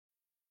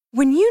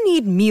When you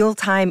need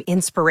mealtime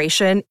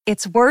inspiration,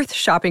 it's worth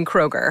shopping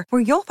Kroger,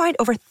 where you'll find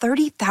over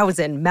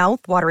 30,000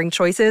 mouth-watering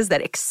choices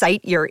that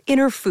excite your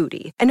inner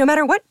foodie. And no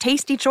matter what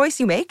tasty choice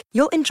you make,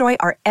 you'll enjoy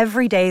our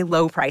everyday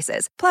low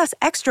prices, plus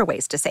extra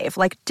ways to save,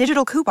 like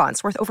digital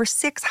coupons worth over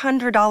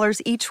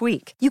 $600 each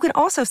week. You can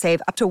also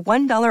save up to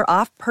 $1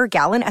 off per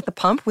gallon at the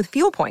pump with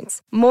fuel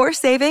points. More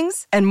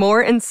savings and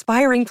more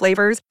inspiring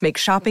flavors make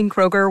shopping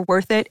Kroger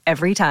worth it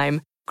every time.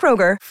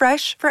 Kroger,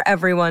 fresh for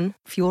everyone.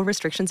 Fuel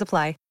restrictions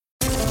apply.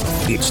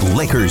 It's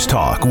Lakers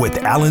Talk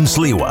with Alan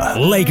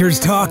Sliwa. Lakers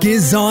Talk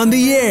is on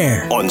the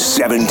air on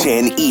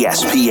 710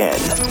 ESPN.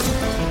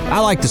 I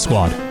like the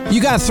squad.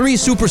 You got three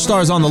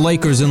superstars on the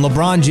Lakers in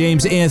LeBron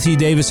James, Anthony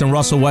Davis, and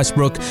Russell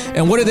Westbrook.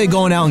 And what are they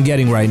going out and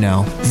getting right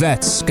now?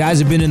 Vets. Guys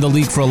have been in the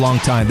league for a long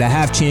time, that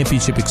have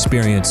championship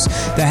experience,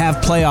 that have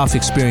playoff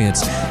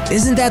experience.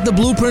 Isn't that the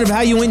blueprint of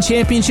how you win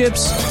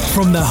championships?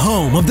 From the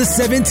home of the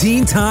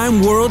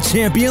 17-time world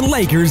champion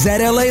Lakers at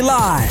LA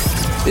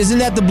Live. Isn't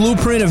that the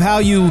blueprint of how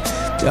you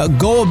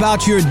go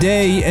about your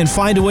day and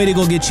find a way to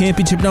go get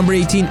championship number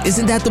 18?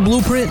 Isn't that the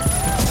blueprint?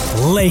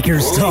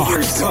 Lakers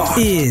Talk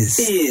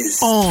is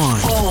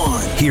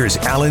on. Here's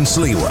Alan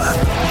Sliwa.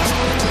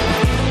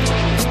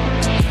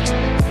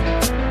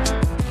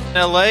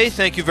 LA,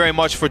 thank you very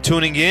much for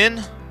tuning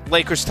in.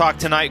 Lakers Talk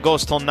tonight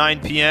goes till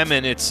 9 p.m.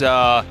 and it's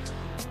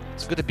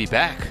good to be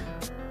back.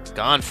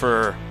 Gone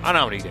for, I don't know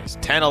how many days,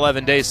 10,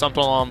 11 days,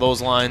 something along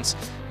those lines.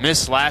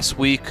 Missed last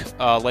week,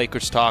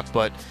 Lakers Talk,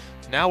 but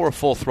now we're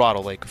full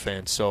throttle Laker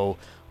fans. So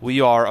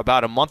we are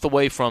about a month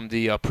away from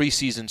the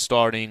preseason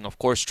starting. Of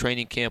course,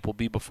 training camp will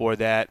be before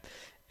that.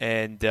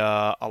 And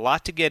a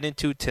lot to get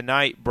into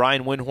tonight.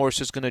 Brian Windhorst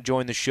is going to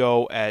join the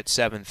show at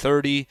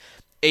 7:30.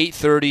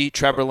 8:30,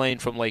 Trevor Lane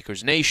from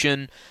Lakers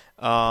Nation.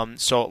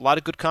 So a lot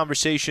of good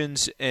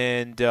conversations.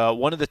 And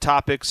one of the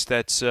topics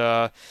that's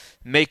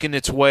making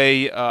its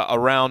way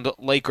around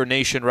Laker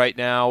Nation right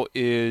now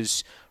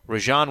is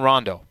Rajon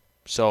Rondo.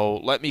 So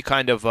let me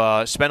kind of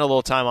spend a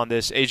little time on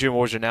this. Adrian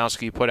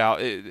Wojnarowski put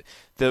out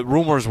the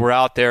rumors were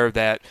out there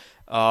that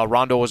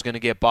Rondo was going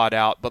to get bought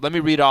out. But let me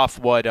read off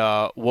what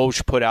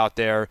Woj put out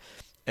there,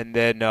 and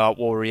then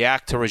we'll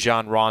react to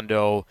Rajon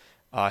Rondo,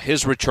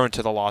 his return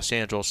to the Los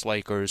Angeles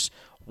Lakers,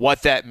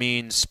 what that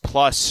means.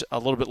 Plus, a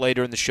little bit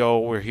later in the show,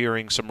 we're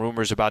hearing some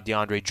rumors about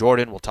DeAndre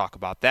Jordan. We'll talk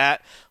about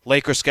that.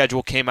 Lakers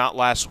schedule came out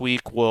last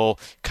week. We'll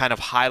kind of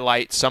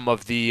highlight some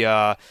of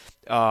the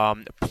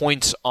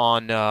points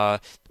on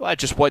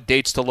just what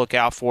dates to look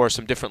out for.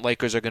 Some different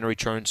Lakers are going to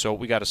return, so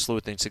we got a slew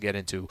of things to get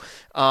into.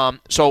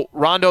 So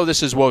Rondo,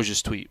 this is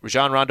Woj's tweet.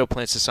 Rajon Rondo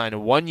plans to sign a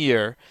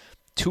 1-year,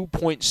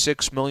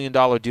 $2.6 million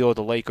deal with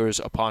the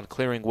Lakers upon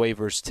clearing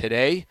waivers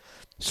today.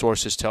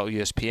 Sources tell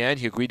ESPN.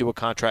 He agreed to a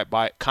contract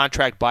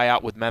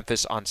buyout with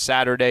Memphis on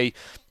Saturday.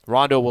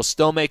 Rondo will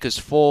still make his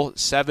full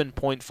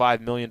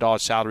 $7.5 million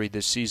salary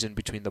this season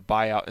between the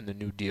buyout and the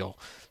new deal.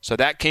 So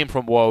that came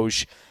from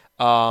Woj.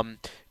 One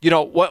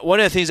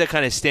of the things that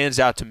kind of stands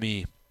out to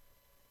me,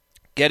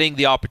 getting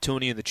the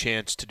opportunity and the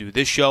chance to do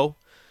this show,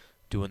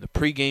 doing the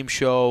pregame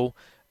show,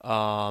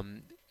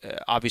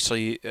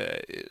 obviously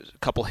a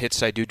couple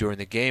hits I do during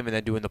the game, and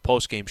then doing the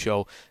postgame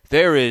show,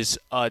 there is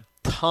a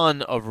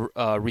ton of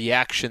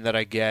reaction that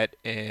I get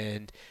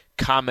and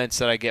comments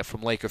that I get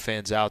from Laker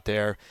fans out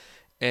there.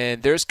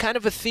 And there's kind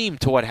of a theme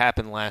to what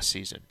happened last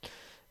season.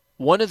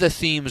 One of the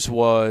themes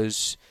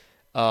was,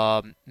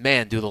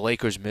 man, do the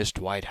Lakers miss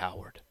Dwight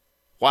Howard?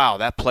 Wow,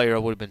 that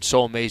player would have been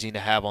so amazing to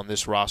have on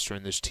this roster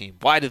and this team.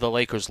 Why did the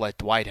Lakers let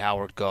Dwight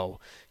Howard go?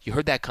 You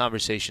heard that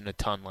conversation a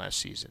ton last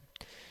season.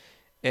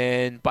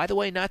 And by the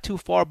way, not too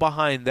far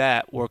behind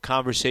that were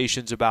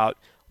conversations about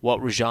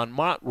what Rajon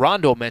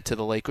Rondo meant to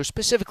the Lakers,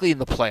 specifically in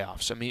the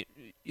playoffs. I mean,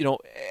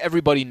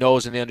 everybody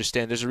knows and they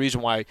understand there's a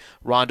reason why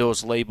Rondo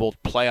is labeled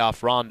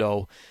playoff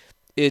Rondo.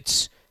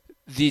 It's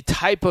the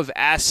type of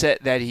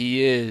asset that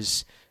he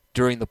is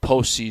during the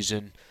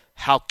postseason,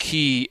 how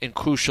key and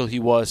crucial he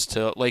was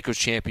to Lakers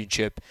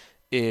championship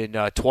in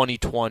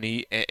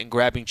 2020 and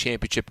grabbing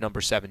championship number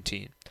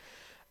 17.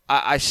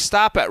 I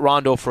stop at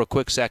Rondo for a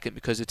quick second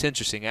because it's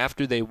interesting.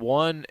 After they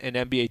won an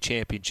NBA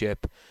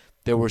championship,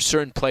 there were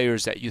certain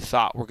players that you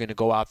thought were going to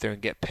go out there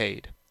and get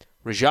paid.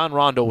 Rajon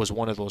Rondo was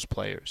one of those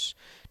players.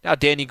 Now,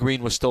 Danny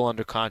Green was still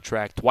under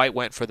contract. Dwight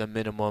went for the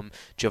minimum.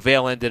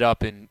 JaVale ended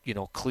up in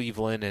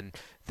Cleveland and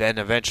then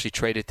eventually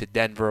traded to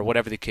Denver, or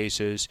whatever the case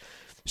is.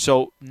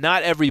 So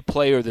not every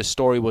player, the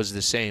story was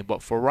the same.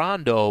 But for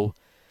Rondo,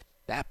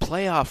 that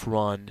playoff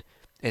run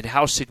and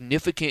how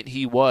significant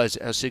he was,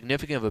 how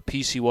significant of a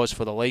piece he was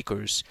for the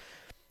Lakers,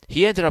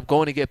 he ended up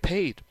going to get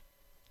paid.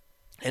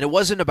 And it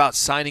wasn't about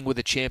signing with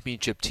a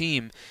championship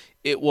team.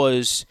 It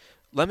was,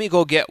 let me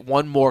go get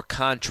one more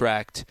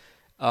contract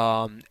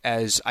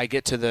as I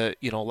get to the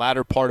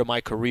latter part of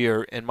my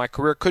career, and my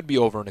career could be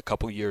over in a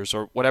couple years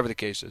or whatever the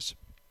case is.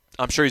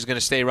 I'm sure he's going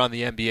to stay around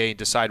the NBA and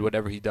decide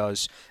whatever he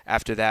does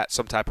after that,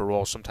 some type of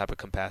role, some type of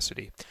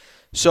capacity.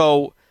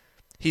 So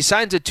he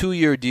signs a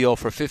 2-year deal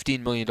for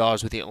 $15 million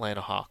with the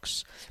Atlanta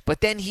Hawks.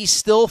 But then he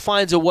still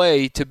finds a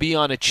way to be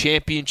on a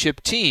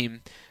championship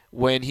team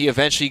when he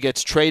eventually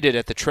gets traded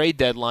at the trade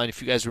deadline,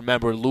 if you guys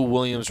remember, Lou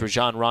Williams,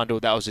 Rajon Rondo,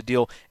 that was the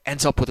deal,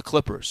 ends up with the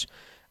Clippers.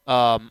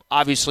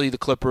 Obviously, the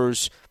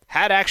Clippers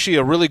had actually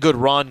a really good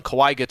run.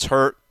 Kawhi gets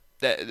hurt.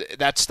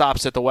 That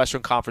stops at the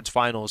Western Conference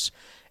Finals.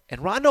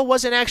 And Rondo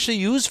wasn't actually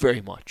used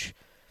very much.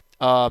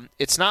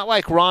 It's not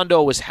like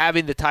Rondo was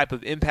having the type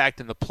of impact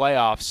in the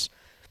playoffs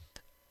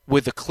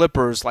with the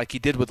Clippers like he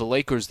did with the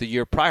Lakers the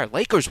year prior.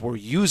 Lakers were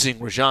using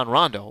Rajon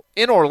Rondo.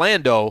 In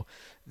Orlando,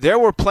 there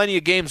were plenty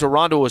of games where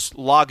Rondo was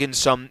logging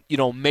some,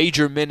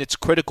 major minutes,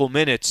 critical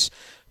minutes.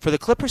 For the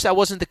Clippers, that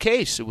wasn't the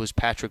case. It was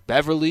Patrick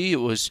Beverley. It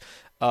was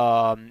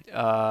why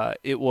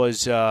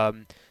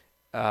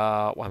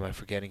am I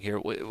forgetting here?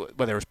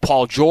 Whether it was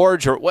Paul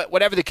George or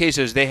whatever the case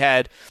is, they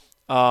had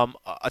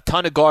a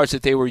ton of guards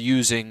that they were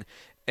using,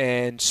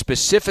 and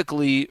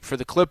specifically for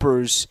the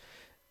Clippers,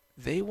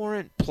 they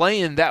weren't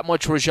playing that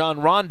much Rajon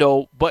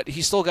Rondo, but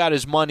he still got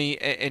his money,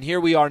 and here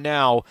we are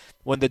now.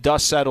 When the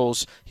dust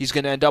settles, he's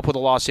going to end up with the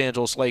Los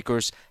Angeles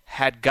Lakers,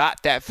 had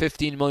got that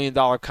 $15 million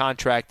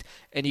contract,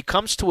 and he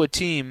comes to a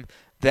team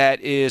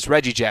that is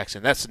Reggie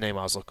Jackson. That's the name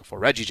I was looking for,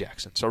 Reggie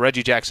Jackson. So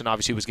Reggie Jackson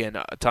obviously was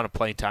getting a ton of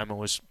playing time and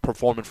was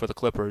performing for the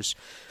Clippers.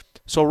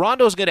 So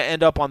Rondo's going to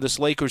end up on this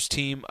Lakers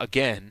team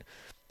again,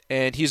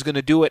 and he's going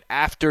to do it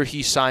after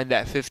he signed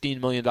that $15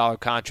 million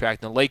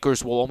contract. And the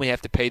Lakers will only have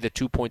to pay the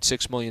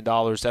 $2.6 million.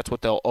 That's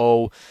what they'll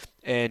owe,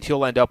 and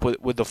he'll end up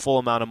with the full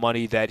amount of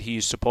money that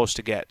he's supposed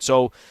to get.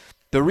 So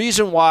the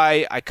reason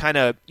why I kind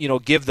of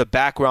give the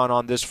background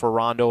on this for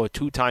Rondo, a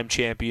two-time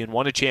champion,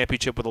 won a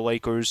championship with the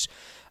Lakers,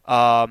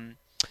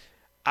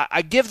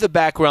 I give the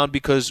background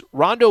because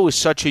Rondo is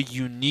such a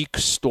unique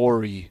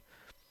story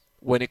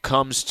when it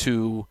comes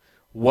to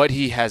what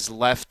he has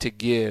left to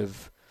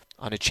give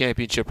on a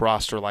championship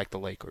roster like the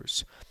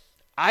Lakers.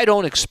 I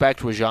don't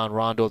expect Rajon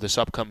Rondo this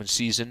upcoming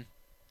season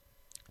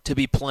to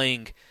be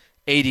playing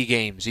 80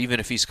 games, even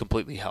if he's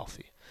completely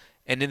healthy.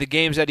 And in the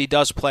games that he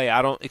does play,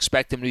 I don't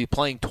expect him to be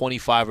playing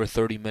 25 or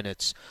 30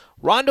 minutes.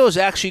 Rondo is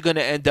actually going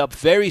to end up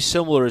very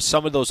similar to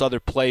some of those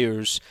other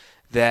players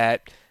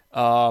that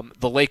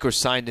the Lakers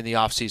signed in the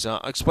offseason.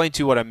 I'll explain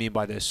to you what I mean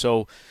by this.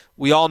 So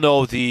we all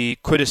know the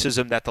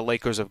criticism that the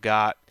Lakers have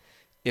got.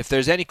 If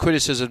there's any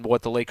criticism of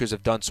what the Lakers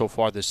have done so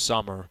far this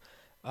summer,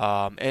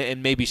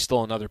 and maybe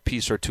still another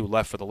piece or two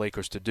left for the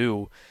Lakers to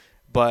do,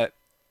 but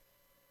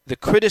the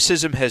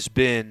criticism has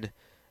been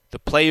the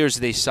players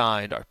they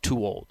signed are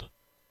too old.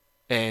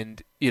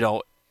 And,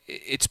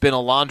 it's been a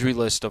laundry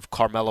list of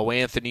Carmelo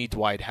Anthony,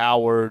 Dwight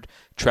Howard,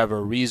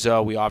 Trevor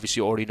Ariza. We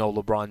obviously already know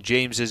LeBron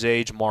James'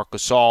 age. Marc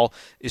Gasol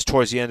is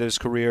towards the end of his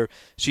career.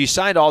 So you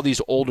signed all these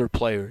older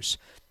players.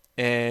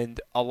 And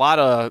a lot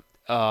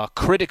of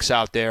critics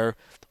out there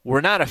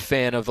were not a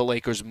fan of the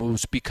Lakers'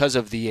 moves because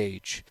of the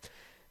age.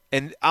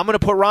 And I'm going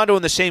to put Rondo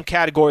in the same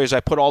category as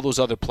I put all those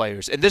other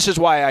players. And this is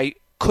why I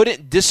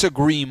couldn't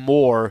disagree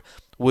more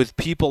with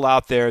people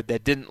out there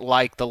that didn't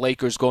like the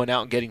Lakers going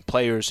out and getting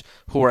players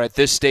who are at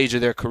this stage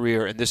of their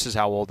career, and this is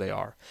how old they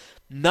are.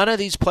 None of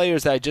these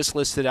players that I just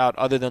listed out,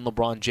 other than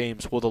LeBron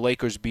James, will the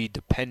Lakers be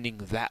depending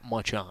that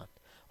much on.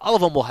 All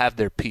of them will have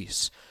their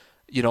piece.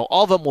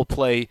 All of them will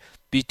play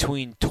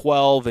between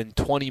 12 and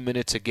 20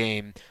 minutes a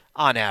game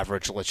on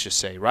average, let's just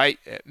say, right?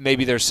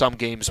 Maybe there's some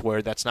games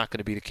where that's not going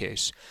to be the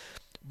case.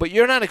 But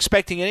you're not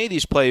expecting any of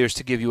these players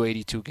to give you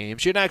 82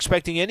 games. You're not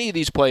expecting any of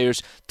these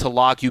players to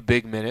log you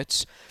big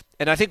minutes.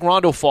 And I think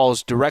Rondo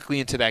falls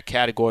directly into that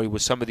category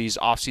with some of these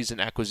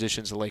offseason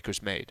acquisitions the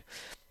Lakers made.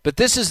 But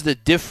this is the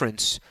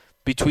difference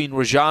between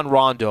Rajon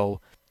Rondo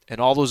and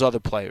all those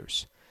other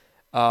players.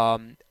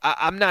 I'm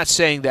not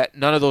saying that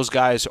none of those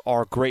guys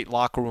are great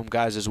locker room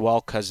guys as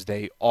well, because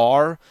they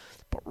are.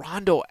 But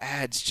Rondo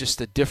adds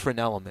just a different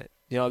element.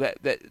 That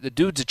the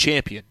dude's a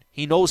champion.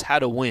 He knows how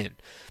to win.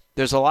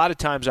 There's a lot of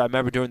times I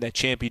remember during that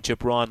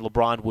championship run,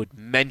 LeBron would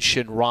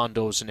mention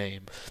Rondo's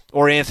name,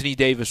 or Anthony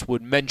Davis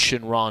would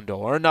mention Rondo,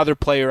 or another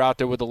player out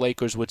there with the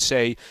Lakers would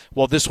say,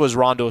 well, this was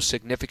Rondo's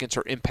significance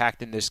or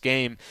impact in this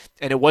game,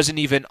 and it wasn't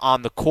even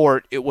on the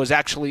court. It was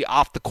actually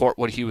off the court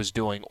what he was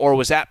doing, or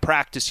was at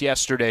practice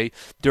yesterday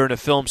during a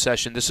film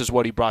session. This is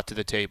what he brought to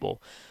the table.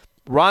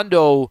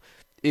 Rondo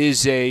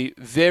is a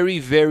very,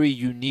 very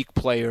unique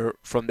player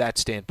from that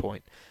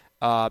standpoint.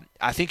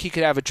 I think he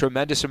could have a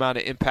tremendous amount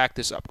of impact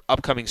this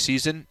upcoming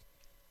season.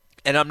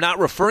 And I'm not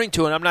referring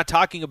to, and I'm not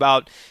talking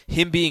about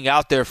him being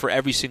out there for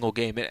every single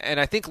game. And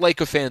I think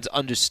Laker fans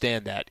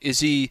understand that.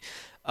 Is he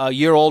a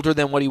year older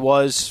than what he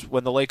was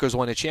when the Lakers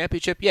won a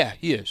championship? Yeah,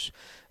 he is.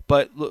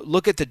 But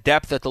look at the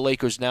depth that the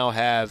Lakers now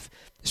have,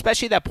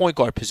 especially that point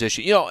guard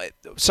position.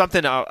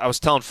 Something I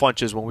was telling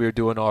Funches when we were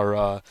doing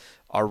our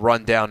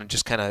rundown and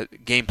just kind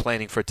of game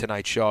planning for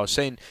tonight's show. I was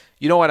saying,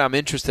 what I'm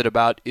interested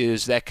about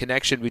is that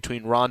connection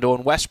between Rondo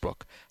and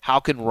Westbrook. How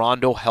can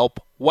Rondo help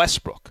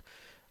Westbrook?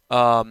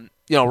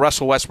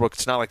 Russell Westbrook,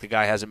 it's not like the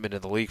guy hasn't been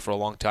in the league for a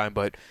long time,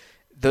 but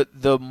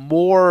the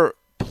more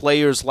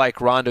players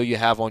like Rondo you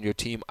have on your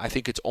team, I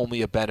think it's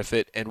only a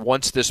benefit. And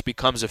once this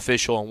becomes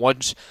official and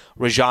once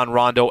Rajon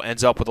Rondo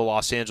ends up with the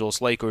Los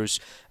Angeles Lakers,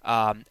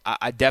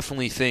 I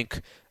definitely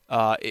think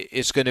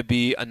is going to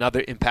be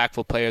another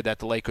impactful player that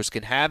the Lakers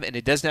can have, and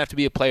it doesn't have to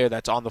be a player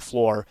that's on the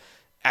floor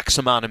X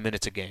amount of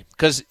minutes a game.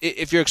 Because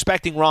if you're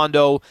expecting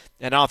Rondo,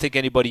 and I don't think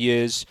anybody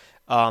is,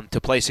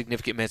 to play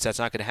significant minutes, that's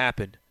not going to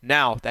happen.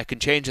 Now, that can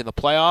change in the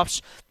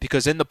playoffs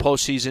because in the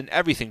postseason,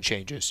 everything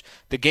changes.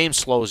 The game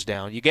slows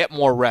down. You get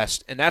more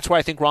rest, and that's why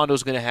I think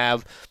Rondo's going to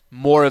have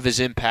more of his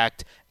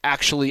impact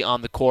actually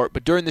on the court.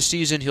 But during the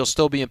season, he'll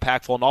still be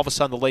impactful, and all of a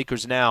sudden the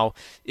Lakers now,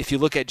 if you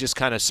look at just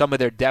kind of some of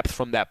their depth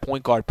from that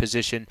point guard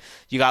position,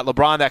 you got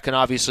LeBron that can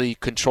obviously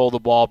control the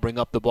ball, bring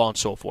up the ball, and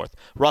so forth.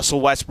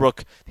 Russell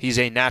Westbrook, he's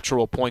a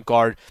natural point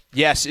guard.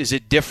 Yes, is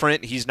it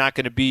different? He's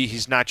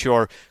not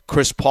your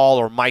Chris Paul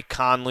or Mike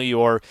Conley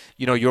or,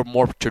 your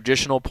more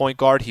traditional point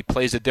guard. He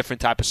plays a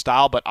different type of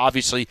style, but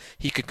obviously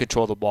he can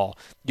control the ball.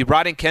 You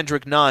brought in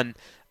Kendrick Nunn,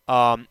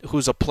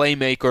 who's a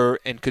playmaker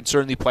and can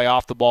certainly play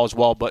off the ball as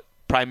well, but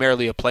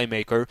primarily a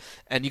playmaker,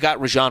 and you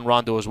got Rajon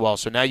Rondo as well.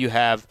 So now you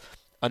have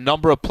a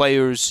number of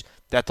players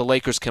that the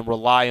Lakers can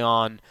rely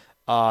on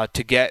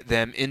to get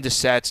them into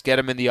sets, get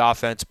them in the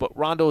offense, but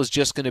Rondo is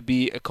just going to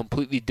be a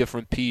completely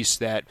different piece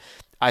that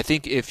I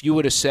think if you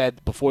would have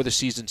said before the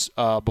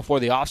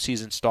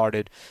offseason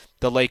started,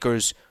 the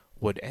Lakers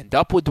would end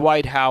up with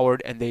Dwight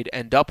Howard and they'd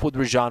end up with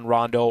Rajon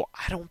Rondo,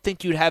 I don't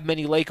think you'd have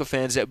many Laker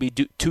fans that would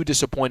be too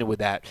disappointed with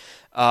that.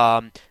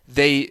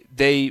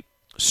 They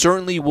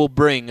certainly will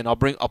bring, and I'll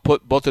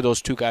put both of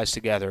those two guys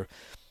together.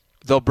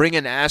 They'll bring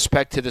an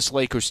aspect to this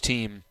Lakers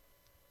team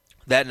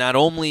that not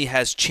only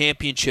has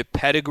championship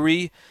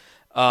pedigree,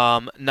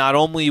 not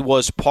only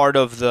was part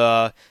of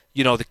the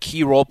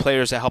key role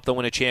players that helped them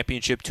win a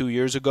championship 2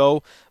 years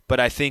ago,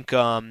 but I think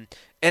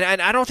and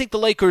I don't think the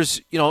Lakers,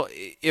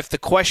 if the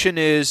question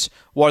is,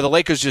 well, are the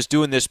Lakers just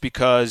doing this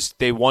because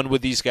they won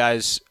with these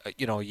guys, a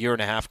year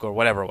and a half ago or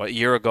whatever, a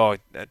year ago?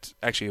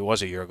 Actually, it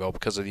was a year ago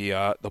because of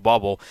the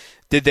bubble.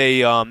 Did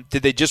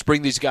they just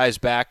bring these guys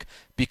back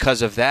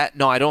because of that?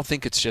 No, I don't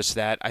think it's just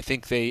that. I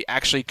think they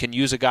actually can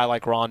use a guy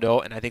like Rondo,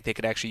 and I think they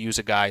could actually use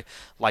a guy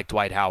like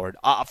Dwight Howard.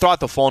 I'll throw out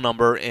the phone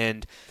number,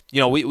 and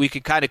we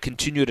can kind of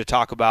continue to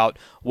talk about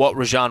what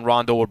Rajon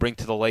Rondo will bring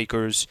to the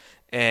Lakers.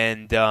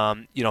 And,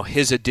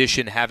 his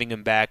addition, having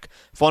him back.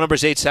 Phone number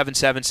is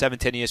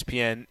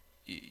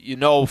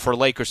 877-710-ESPN. For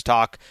Lakers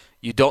talk,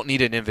 you don't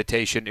need an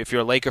invitation. If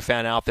you're a Laker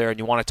fan out there and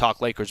you want to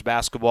talk Lakers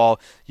basketball,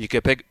 you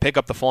can pick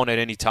up the phone at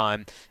any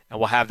time,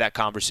 and we'll have that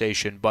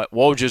conversation. But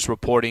Woj is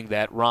reporting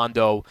that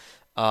Rondo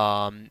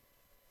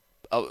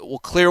will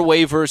clear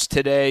waivers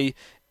today,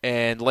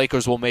 and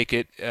Lakers will make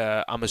it,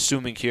 I'm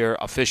assuming here,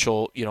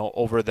 official,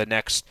 over the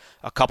next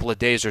a couple of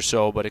days or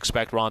so, but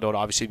expect Rondo to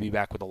obviously be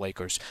back with the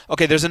Lakers.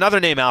 Okay, there's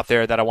another name out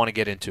there that I want to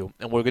get into,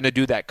 and we're going to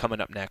do that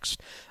coming up next.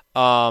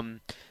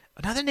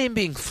 Another name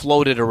being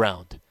floated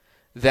around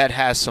that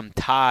has some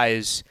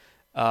ties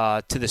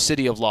to the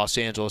city of Los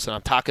Angeles, and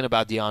I'm talking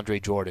about DeAndre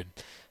Jordan.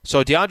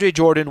 So DeAndre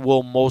Jordan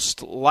will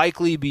most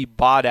likely be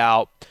bought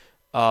out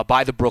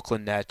by the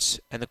Brooklyn Nets,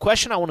 and the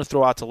question I want to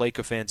throw out to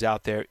Laker fans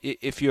out there,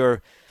 if you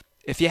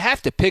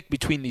have to pick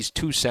between these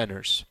two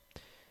centers,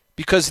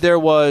 because there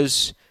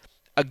was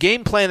a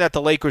game plan that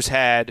the Lakers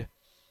had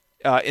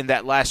in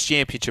that last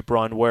championship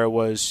run where it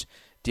was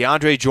it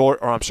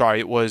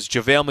was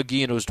JaVale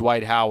McGee and it was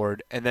Dwight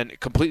Howard, and then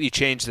it completely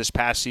changed this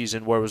past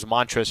season where it was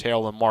Montrezl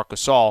Harrell and Marc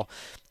Gasol.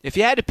 If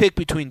you had to pick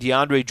between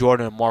DeAndre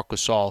Jordan and Marc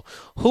Gasol,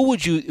 who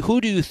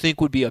do you think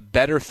would be a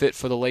better fit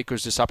for the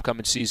Lakers this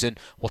upcoming season?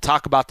 We'll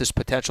talk about this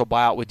potential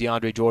buyout with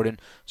DeAndre Jordan.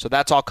 So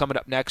that's all coming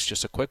up next.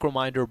 Just a quick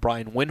reminder,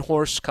 Brian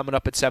Windhorst coming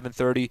up at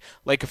 7:30.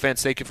 Laker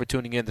fans, thank you for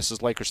tuning in. This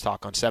is Lakers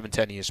Talk on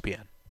 710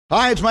 ESPN.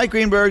 Hi, it's Mike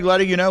Greenberg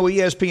letting you know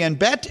ESPN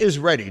Bet is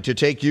ready to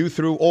take you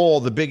through all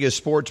the biggest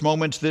sports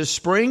moments this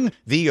spring.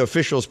 The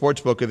official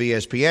sportsbook of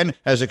ESPN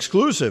has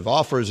exclusive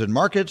offers and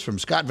markets from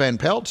Scott Van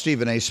Pelt,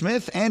 Stephen A.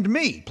 Smith, and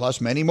me, plus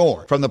many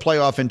more. From the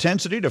playoff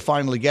intensity to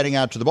finally getting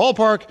out to the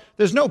ballpark,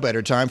 there's no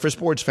better time for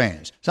sports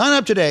fans. Sign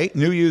up today.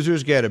 New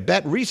users get a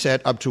bet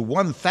reset up to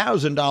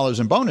 $1,000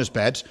 in bonus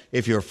bets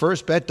if your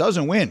first bet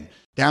doesn't win.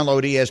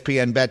 Download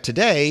ESPN Bet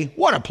today.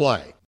 What a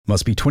play.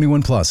 Must be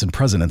 21 plus and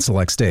present in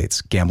select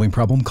states. Gambling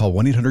problem? Call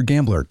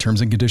 1-800-GAMBLER. Terms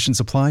and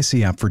conditions apply.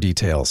 See app for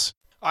details.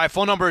 All right,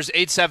 phone number is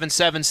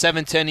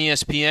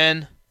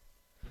 877-710-ESPN.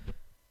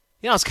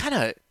 It's kind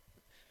of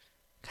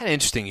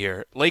interesting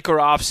here. Laker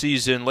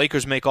offseason,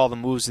 Lakers make all the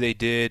moves they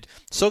did.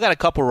 Still got a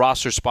couple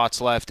roster spots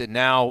left, and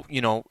now,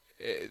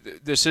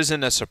 this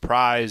isn't a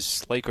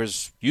surprise.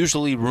 Lakers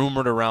usually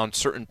rumored around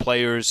certain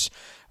players.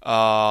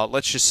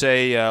 Let's just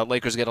say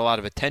Lakers get a lot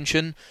of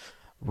attention.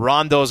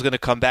 Rondo is going to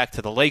come back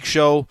to the Lake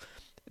Show.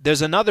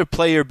 There's another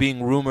player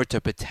being rumored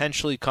to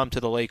potentially come to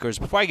the Lakers.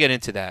 Before I get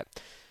into that,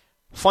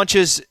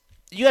 Funches,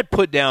 you had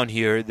put down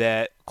here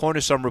that,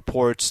 according to some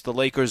reports, the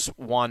Lakers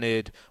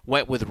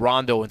went with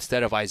Rondo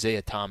instead of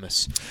Isaiah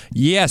Thomas.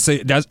 Yes,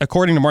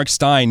 according to Mark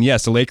Stein,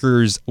 yes, the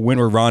Lakers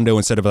went with Rondo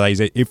instead of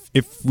Isaiah.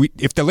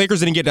 If the Lakers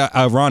didn't get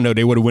Rondo,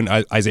 they would have went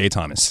Isaiah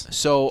Thomas.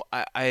 So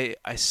I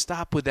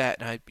stop with that,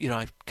 and I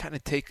kind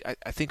of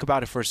think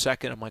about it for a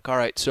second. I'm like, all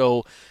right,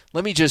 so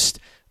let me just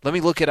let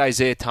me look at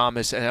Isaiah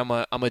Thomas, and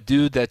I'm a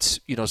dude that's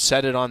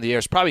said it on the air.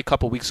 It's probably a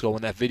couple weeks ago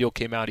when that video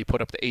came out. He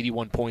put up the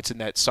 81 points in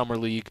that summer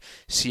league,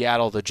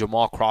 Seattle, the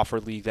Jamal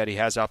Crawford league that he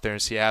has out there in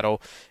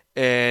Seattle,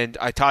 and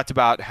I talked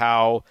about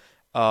how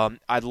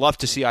I'd love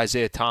to see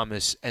Isaiah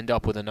Thomas end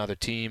up with another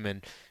team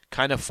and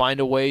kind of find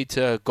a way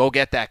to go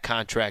get that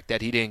contract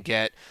that he didn't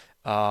get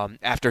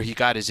after he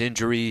got his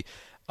injury.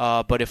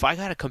 But if I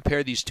got to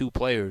compare these two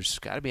players,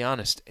 got to be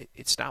honest,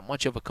 it's not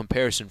much of a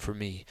comparison for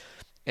me.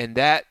 And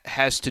that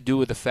has to do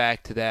with the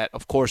fact that,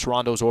 of course,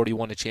 Rondo's already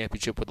won a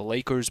championship with the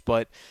Lakers,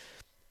 but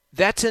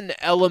that's an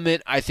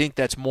element I think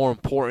that's more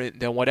important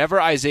than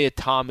whatever Isaiah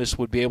Thomas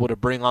would be able to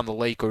bring on the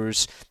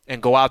Lakers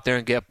and go out there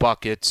and get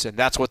buckets. And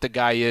that's what the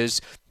guy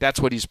is. That's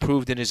what he's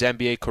proved in his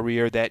NBA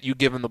career, that you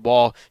give him the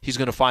ball, he's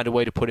going to find a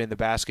way to put it in the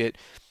basket.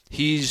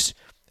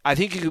 I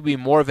think he could be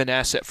more of an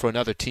asset for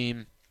another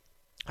team.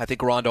 I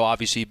think Rondo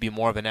obviously would be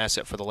more of an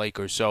asset for the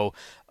Lakers. So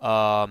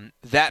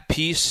that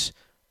piece,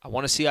 I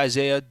want to see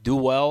Isaiah do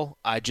well.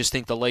 I just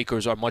think the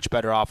Lakers are much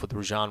better off with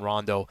Rajon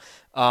Rondo.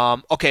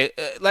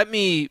 Let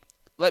me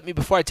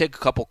before I take a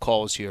couple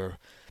calls here,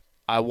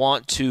 I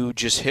want to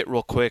just hit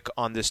real quick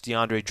on this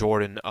DeAndre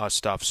Jordan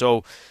stuff.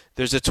 So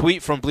there's a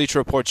tweet from Bleacher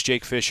Report's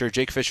Jake Fisher.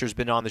 Jake Fisher's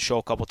been on the show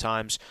a couple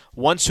times.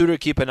 One suitor to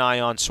keep an eye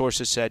on,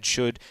 sources said,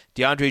 should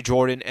DeAndre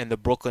Jordan and the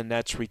Brooklyn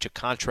Nets reach a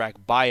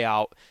contract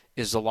buyout,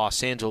 is the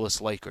Los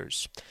Angeles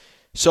Lakers.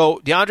 So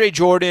DeAndre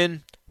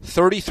Jordan,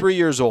 33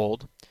 years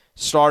old,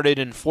 started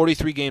in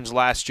 43 games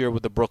last year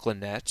with the Brooklyn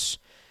Nets.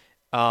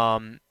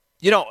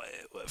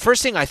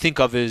 First thing I think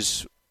of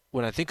is,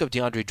 when I think of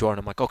DeAndre Jordan,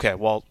 I'm like, okay,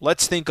 well,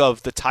 let's think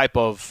of the type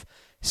of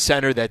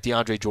center that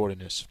DeAndre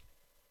Jordan is.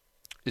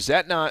 Is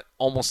that not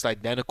almost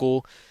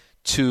identical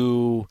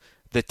to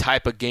the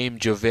type of game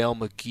JaVale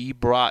McGee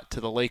brought to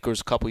the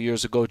Lakers a couple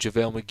years ago?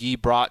 JaVale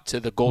McGee brought to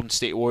the Golden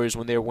State Warriors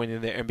when they were winning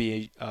the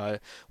NBA,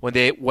 when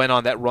they went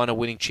on that run of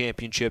winning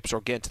championships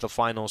or getting to the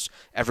finals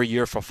every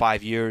year for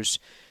 5 years.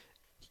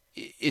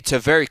 It's a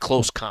very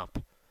close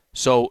comp.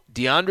 So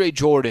DeAndre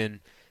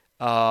Jordan,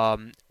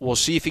 we'll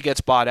see if he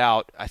gets bought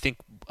out. I think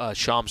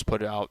Shams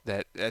put it out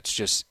that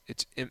it's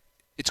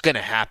going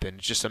to happen.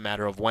 It's just a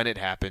matter of when it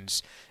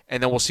happens,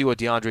 and then we'll see what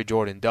DeAndre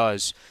Jordan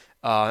does.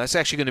 That's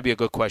actually going to be a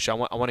good question.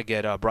 I want to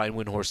get Brian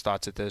Windhorst's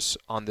thoughts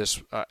on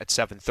this at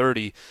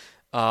 7:30.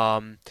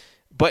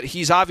 But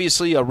he's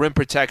obviously a rim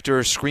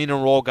protector, screen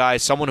and roll guy,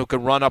 someone who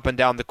can run up and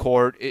down the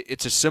court.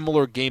 It's a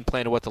similar game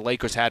plan to what the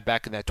Lakers had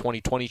back in that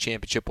 2020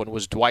 championship when it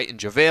was Dwight and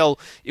JaVale.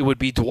 It would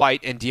be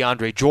Dwight and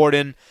DeAndre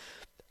Jordan.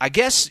 I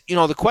guess,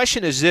 the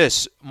question is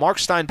this. Mark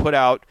Stein put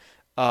out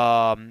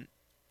a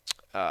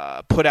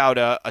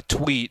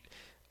tweet.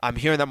 I'm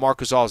hearing that Marc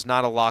Gasol is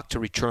not a lock to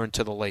return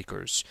to the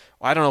Lakers.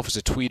 I don't know if it's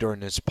a tweet or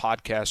in his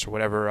podcast or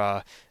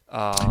whatever.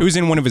 It was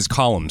in one of his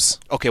columns.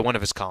 Okay, one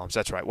of his columns.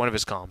 That's right, one of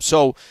his columns.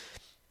 So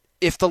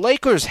if the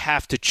Lakers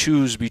have to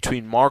choose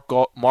between Marc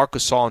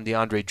Gasol and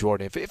DeAndre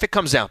Jordan, if it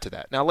comes down to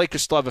that. Now,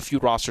 Lakers still have a few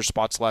roster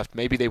spots left.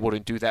 Maybe they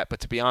wouldn't do that. But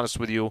to be honest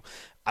with you,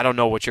 I don't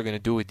know what you're going to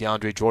do with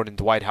DeAndre Jordan,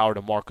 Dwight Howard,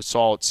 and Marc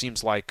Gasol. It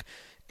seems like,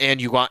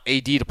 and you want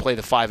AD to play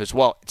the 5 as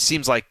well. It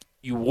seems like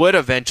you would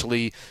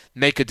eventually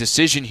make a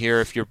decision here.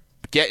 If you're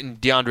getting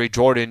DeAndre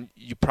Jordan,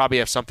 you probably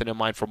have something in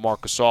mind for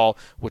Marc Gasol,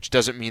 which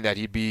doesn't mean that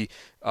he'd be,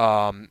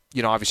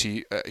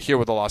 obviously here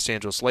with the Los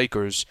Angeles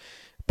Lakers.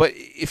 But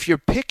if you're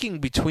picking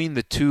between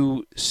the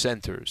two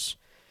centers,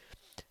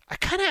 I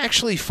kind of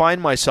actually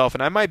find myself,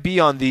 and I might be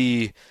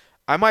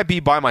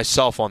by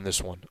myself on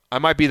this one. I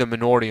might be the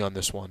minority on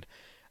this one.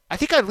 I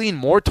think I lean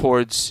more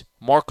towards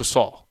Marc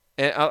Gasol.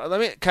 And let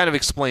me kind of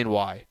explain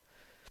why.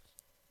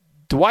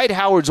 Dwight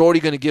Howard's already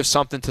going to give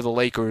something to the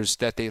Lakers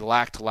that they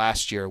lacked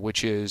last year,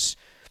 which is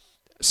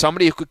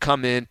somebody who could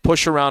come in,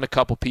 push around a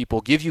couple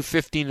people, give you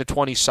 15 to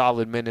 20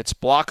 solid minutes,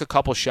 block a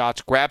couple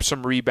shots, grab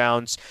some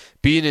rebounds,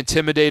 be an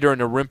intimidator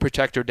and a rim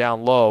protector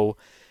down low.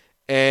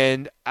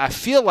 And I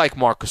feel like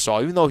Marc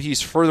Gasol, even though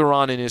he's further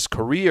on in his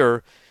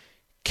career,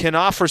 can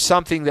offer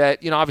something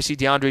that, obviously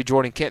DeAndre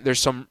Jordan can't. There's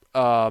some,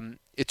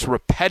 it's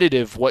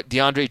repetitive what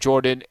DeAndre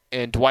Jordan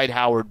and Dwight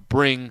Howard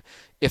bring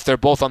if they're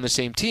both on the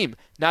same team.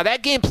 Now,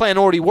 that game plan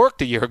already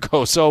worked a year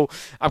ago, so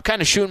I'm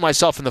kind of shooting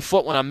myself in the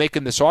foot when I'm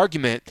making this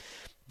argument.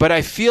 But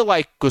I feel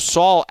like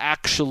Gasol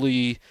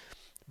actually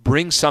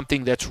brings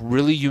something that's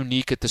really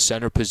unique at the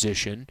center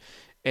position.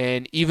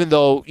 And even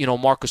though,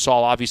 Marc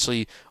Gasol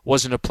obviously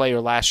wasn't a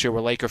player last year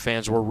where Laker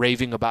fans were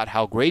raving about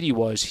how great he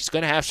was, he's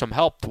going to have some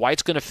help.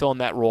 Dwight's going to fill in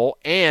that role.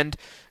 And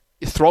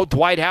throw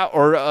Dwight out,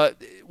 or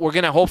we're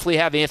going to hopefully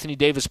have Anthony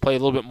Davis play a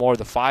little bit more of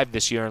the 5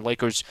 this year, and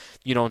Lakers,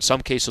 in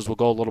some cases will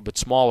go a little bit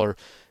smaller.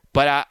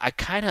 But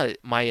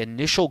my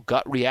initial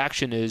gut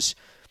reaction is,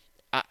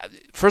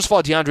 first of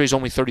all, DeAndre is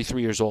only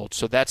 33 years old,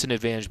 so that's an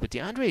advantage. But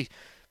DeAndre,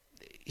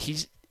 he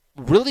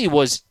really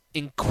was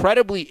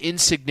incredibly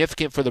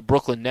insignificant for the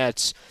Brooklyn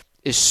Nets,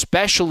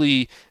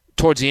 especially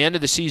towards the end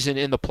of the season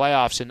in the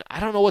playoffs. And I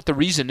don't know what the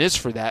reason is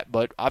for that,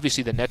 but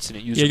obviously the Nets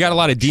didn't use it. You got a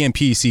lot of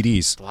DNP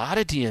CDs. A lot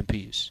of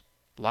DNPs.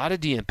 A lot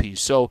of DNPs.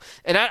 So,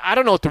 and I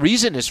don't know what the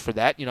reason is for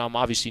that. I'm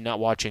obviously not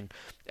watching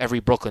every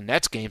Brooklyn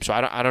Nets game, so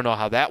I don't know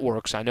how that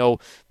works. I know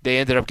they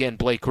ended up getting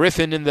Blake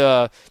Griffin in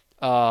the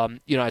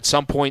at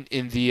some point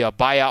in the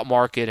buyout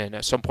market, and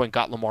at some point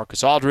got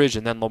LaMarcus Aldridge,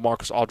 and then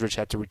LaMarcus Aldridge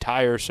had to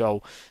retire.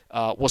 So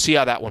we'll see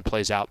how that one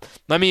plays out.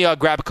 Let me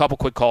grab a couple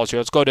quick calls here.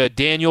 Let's go to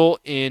Daniel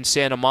in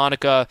Santa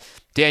Monica.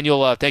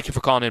 Daniel, thank you for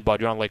calling in, bud.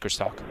 You're on Lakers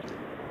Talk.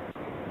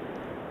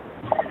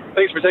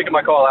 Thanks for taking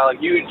my call, Alan.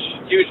 Huge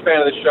fan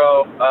of the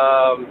show.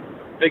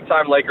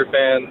 Big-time Laker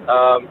fan.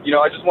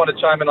 I just want to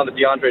chime in on the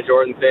DeAndre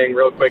Jordan thing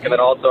real quick, and then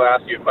also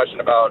ask you a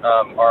question about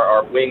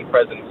our wing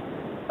presence.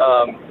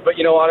 But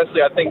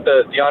honestly, I think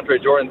the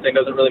DeAndre Jordan thing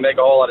doesn't really make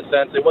a whole lot of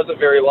sense. It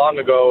wasn't very long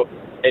ago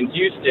in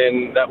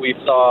Houston that we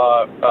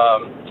saw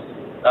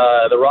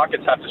the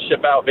Rockets have to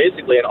ship out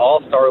basically an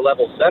all-star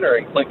level center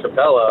in Clint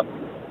Capella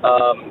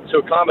to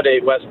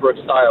accommodate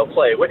Westbrook's style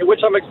play,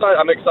 which I'm excited.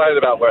 I'm excited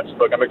about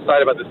Westbrook. I'm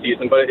excited about the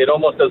season, but it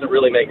almost doesn't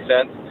really make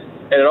sense.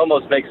 And it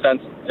almost makes sense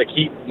to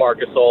keep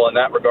Marc Gasol in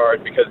that regard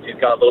because he's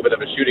got a little bit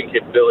of a shooting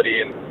capability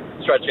and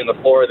stretching the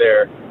floor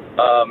there.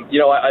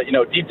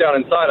 Deep down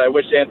inside, I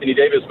wish Anthony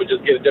Davis would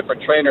just get a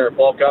different trainer,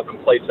 bulk up, and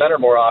play center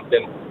more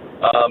often.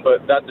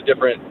 But that's a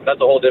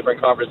whole different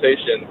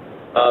conversation.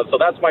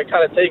 So that's my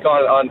kind of take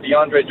on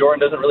DeAndre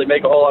Jordan. Doesn't really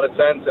make a whole lot of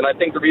sense. And I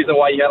think the reason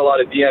why he had a lot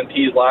of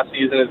DNPs last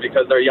season is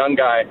because their young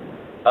guy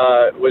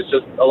was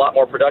just a lot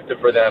more productive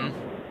for them.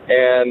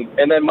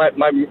 And then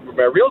my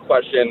real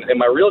question and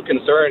my real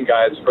concern,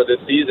 guys, for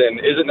this season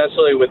isn't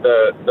necessarily with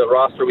the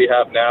roster we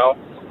have now,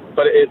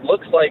 but it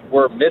looks like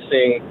we're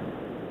missing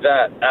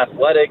that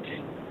athletic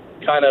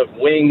kind of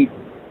wing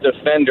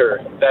defender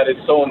that is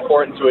so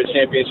important to a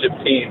championship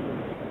team.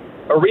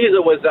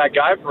 Ariza was that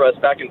guy for us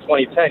back in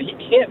 2010. He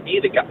can't be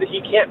the guy. He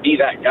can't be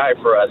that guy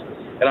for us.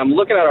 And I'm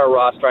looking at our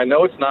roster. I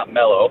know it's not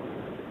Melo,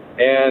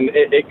 and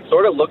it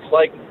sort of looks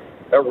like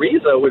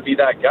Ariza would be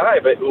that guy.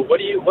 But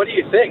what do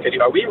you think?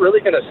 Are we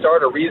really going to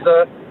start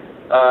Ariza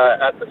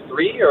at the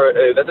 3,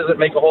 or that doesn't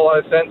make a whole lot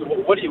of sense?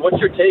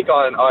 What's your take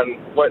on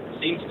what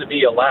seems to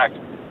be a lack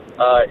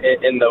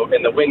in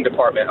the wing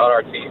department on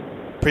our team?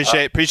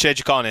 Appreciate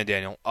you calling in,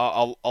 Daniel.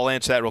 I'll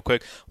answer that real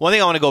quick. One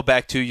thing I want to go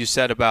back to, you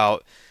said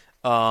about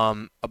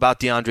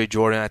DeAndre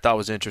Jordan, I thought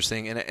was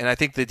interesting, and I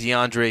think the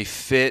DeAndre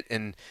fit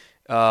and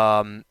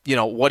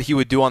what he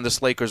would do on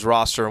this Lakers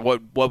roster and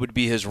what would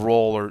be his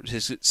role or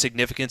his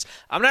significance.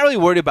 I'm not really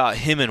worried about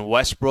him and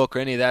Westbrook or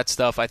any of that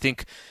stuff. I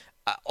think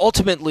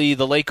ultimately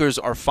the Lakers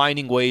are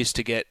finding ways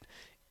to get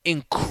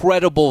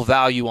incredible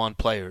value on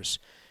players.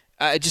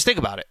 Just think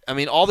about it. I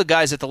mean, all the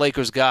guys that the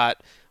Lakers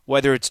got,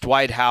 whether it's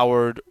Dwight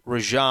Howard,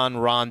 Rajon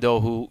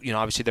Rondo, who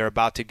obviously they're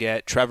about to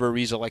get, Trevor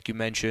Ariza, like you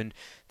mentioned,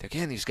 they're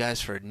getting these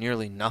guys for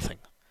nearly nothing.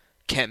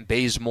 Kent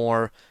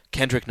Bazemore,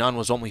 Kendrick Nunn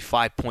was only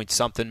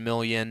 $5-point-something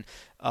million.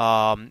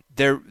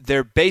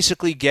 They're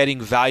basically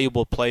getting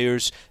valuable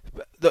players.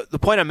 The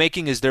point I'm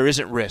making is there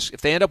isn't risk.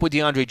 If they end up with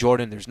DeAndre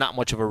Jordan, there's not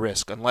much of a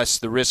risk, unless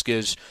the risk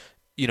is,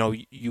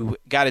 you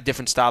got a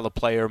different style of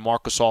player.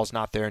 Marc Gasol's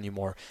not there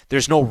anymore.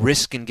 There's no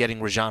risk in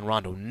getting Rajon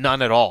Rondo,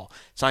 none at all.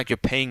 It's not like you're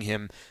paying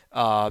him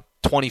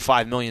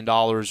 $25 million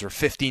or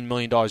 $15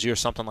 million a year,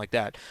 something like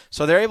that.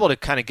 So they're able to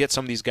kind of get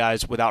some of these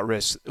guys without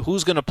risk.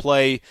 Who's going to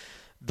play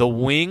the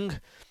wing?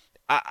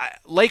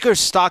 Lakers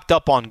stocked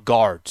up on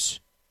guards,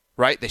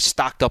 right? They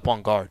stocked up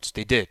on guards.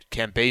 They did.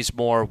 Kent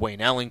Bazemore,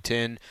 Wayne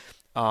Ellington.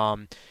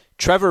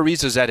 Trevor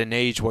Ariza's at an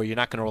age where you're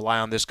not going to rely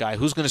on this guy.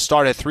 Who's going to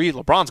start at 3?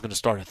 LeBron's going to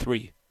start at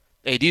 3.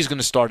 AD's going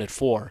to start at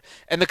 4.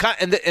 And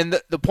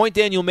the point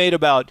Daniel made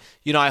about,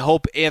 I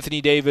hope Anthony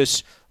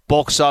Davis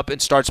bulks up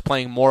and starts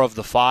playing more of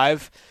the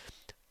 5.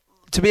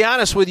 To be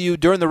honest with you,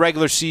 during the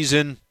regular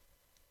season,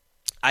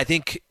 I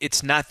think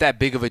it's not that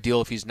big of a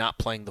deal if he's not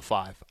playing the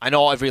 5. I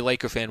know every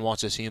Laker fan wants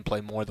to see him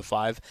play more of the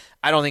 5.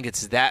 I don't think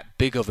it's that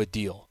big of a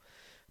deal.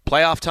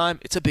 Playoff time,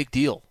 it's a big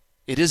deal.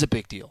 It is a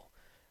big deal.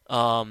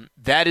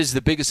 That is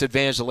the biggest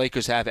advantage the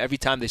Lakers have every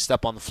time they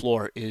step on the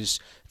floor is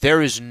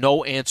there is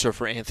no answer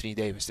for Anthony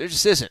Davis. There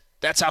just isn't.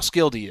 That's how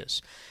skilled he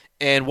is.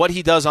 And what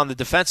he does on the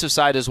defensive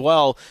side as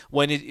well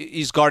when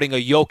he's guarding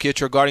a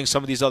Jokic or guarding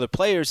some of these other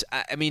players,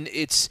 I mean,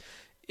 it's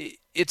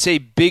a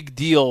big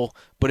deal,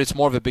 but it's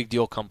more of a big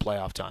deal come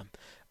playoff time.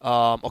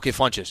 Okay,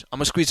 Funches, I'm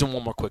going to squeeze in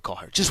one more quick call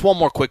here. Just one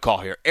more quick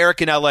call here.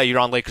 Eric in L.A., you're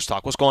on Lakers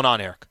Talk. What's going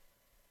on, Eric?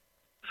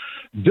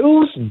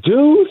 Deuce.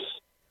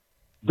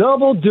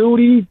 Double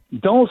duty.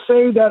 Don't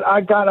say that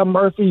I got a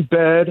Murphy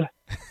bed.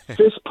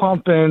 Fist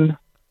pumping.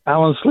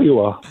 Alan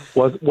Sliwa.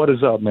 What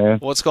is up, man?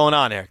 What's going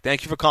on, Eric?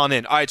 Thank you for calling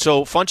in. All right,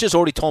 so Funches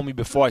already told me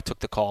before I took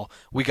the call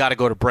we got to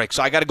go to break,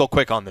 so I got to go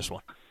quick on this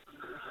one.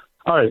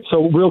 All right,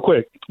 so real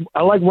quick.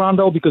 I like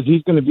Rondo because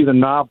he's going to be the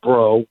knob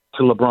bro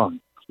to LeBron.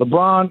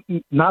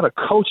 LeBron, not a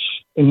coach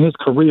in his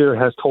career,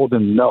 has told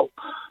him no.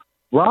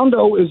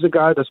 Rondo is the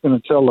guy that's going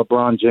to tell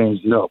LeBron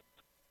James no,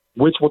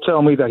 which will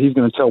tell me that he's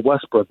going to tell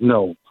Westbrook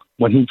no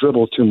when he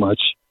dribbles too much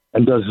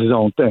and does his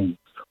own thing.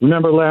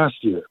 Remember last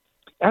year,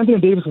 Anthony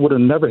Davis would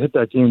have never hit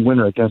that game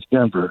winner against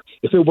Denver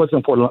if it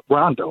wasn't for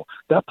Rondo.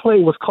 That play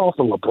was called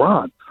for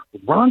LeBron.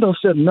 Rondo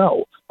said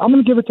no. I'm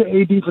going to give it to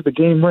AD for the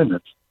game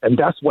winners, and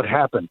that's what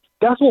happened.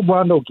 That's what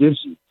Rondo gives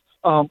you.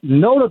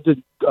 Note of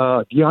the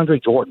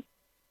DeAndre Jordan.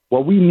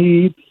 What we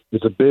need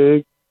is a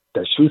big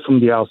that shoots from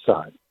the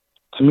outside.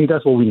 To me,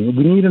 that's what we need.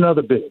 We need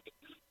another big.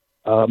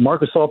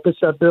 Marc Gasol fits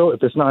that bill.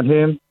 If it's not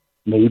him,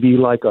 maybe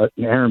like an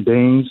Aaron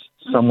Baines,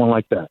 someone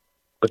like that.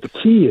 But the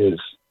key is,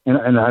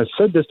 and I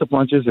said this to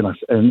Bunches,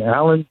 and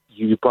Alan,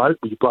 you brought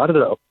it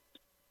up.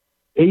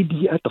 AD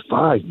at the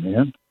 5,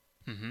 man.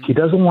 Mm-hmm. He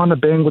doesn't want to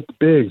bang with the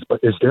bigs, but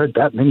is there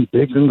that many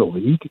bigs in the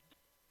league?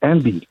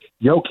 Embiid,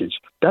 Jokic.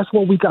 That's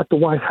what we got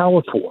Dwight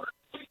Howard for.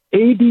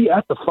 AD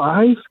at the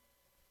 5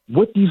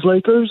 with these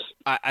Lakers.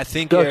 I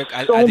think, Eric,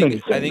 I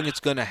think it's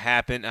going to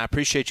happen. I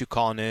appreciate you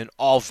calling in.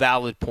 All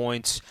valid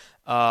points.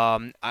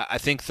 I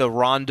think the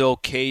Rondo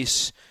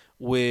case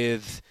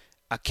with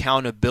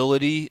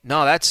accountability.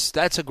 No,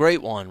 that's a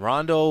great one.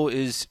 Rondo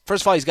is,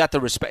 first of all, he's got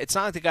the respect. It's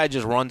not like the guy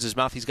just runs his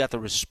mouth. He's got the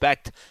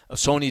respect of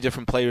so many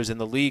different players in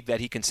the league that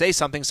he can say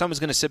something. Someone's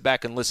going to sit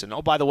back and listen.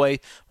 Oh, by the way,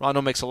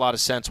 Rondo makes a lot of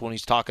sense when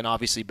he's talking,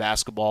 obviously,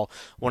 basketball,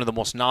 one of the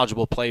most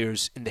knowledgeable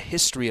players in the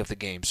history of the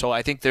game. So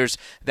I think there's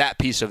that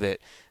piece of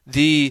it.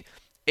 The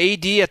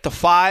AD at the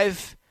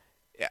 5,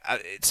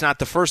 it's not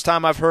the first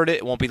time I've heard it.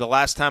 It won't be the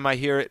last time I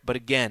hear it. But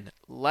again,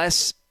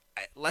 less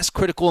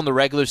critical in the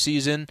regular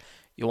season.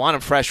 You want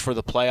him fresh for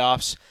the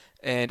playoffs,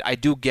 and I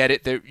do get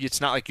it. It's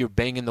not like you're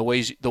banging the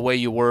way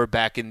you were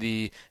back in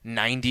the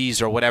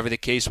 90s or whatever the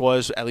case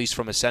was, at least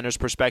from a center's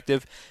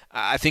perspective.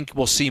 I think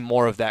we'll see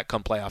more of that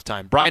come playoff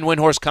time. Brian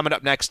Windhorst coming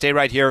up next. Stay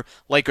right here.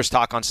 Lakers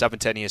Talk on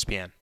 710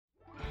 ESPN.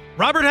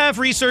 Robert Half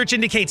research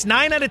indicates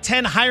 9 out of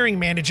 10 hiring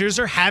managers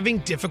are having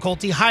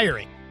difficulty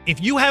hiring.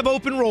 If you have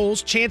open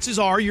roles, chances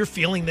are you're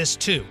feeling this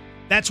too.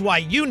 That's why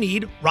you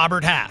need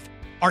Robert Half.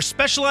 Our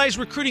specialized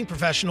recruiting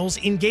professionals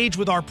engage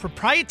with our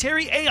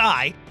proprietary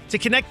AI to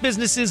connect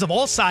businesses of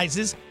all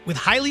sizes with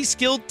highly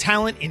skilled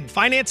talent in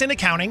finance and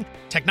accounting,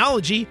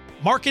 technology,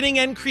 marketing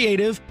and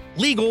creative,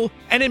 legal,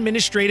 and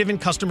administrative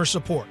and customer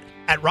support.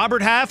 At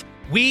Robert Half,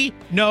 we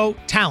know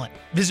talent.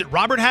 Visit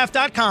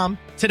roberthalf.com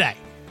today.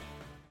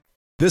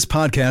 This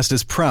podcast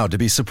is proud to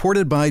be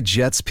supported by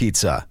Jets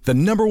Pizza, the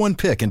 #1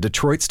 pick in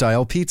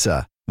Detroit-style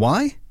pizza.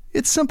 Why?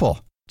 It's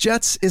simple.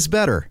 Jets is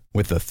better.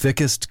 With the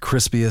thickest,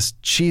 crispiest,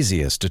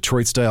 cheesiest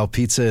Detroit-style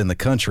pizza in the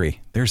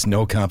country, there's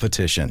no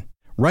competition.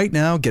 Right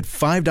now, get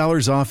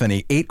 $5 off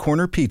any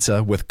 8-corner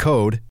pizza with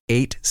code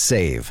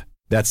 8SAVE.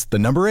 That's the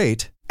number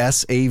 8,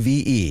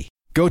 S-A-V-E.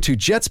 Go to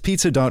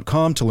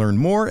jetspizza.com to learn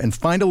more and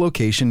find a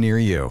location near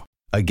you.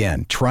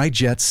 Again, try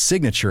Jet's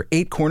signature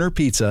 8-corner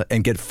pizza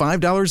and get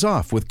 $5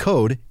 off with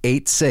code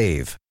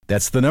 8SAVE.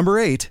 That's the number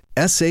 8,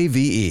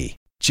 S-A-V-E.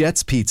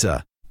 Jet's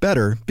Pizza.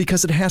 Better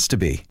because it has to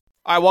be.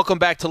 All right, welcome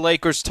back to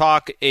Lakers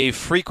Talk. A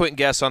frequent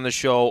guest on the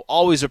show.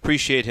 Always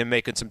appreciate him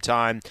making some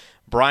time.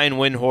 Brian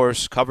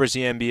Windhorst covers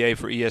the NBA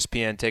for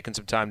ESPN, taking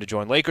some time to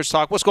join Lakers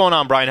Talk. What's going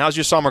on, Brian? How's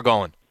your summer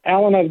going?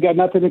 Alan, I've got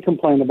nothing to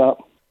complain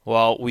about.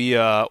 Well,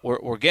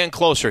 we're getting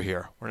closer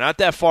here. We're not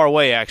that far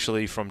away,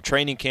 actually, from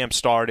training camp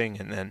starting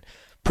and then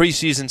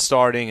preseason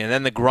starting, and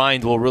then the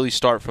grind will really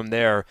start from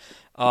there.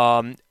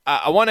 I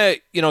want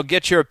to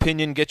get your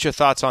opinion, get your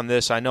thoughts on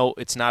this. I know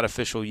it's not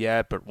official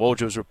yet, but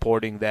Woj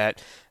reporting that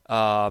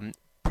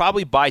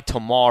probably by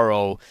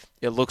tomorrow,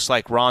 it looks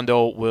like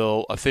Rondo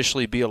will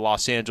officially be a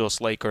Los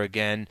Angeles Laker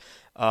again.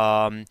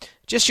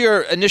 Just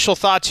your initial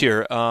thoughts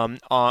here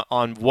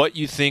on what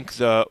you think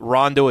the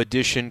Rondo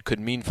addition could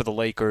mean for the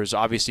Lakers.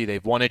 Obviously,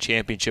 they've won a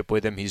championship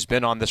with him. He's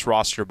been on this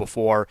roster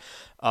before.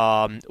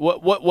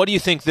 What do you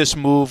think this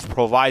move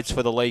provides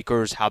for the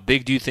Lakers? How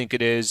big do you think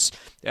it is?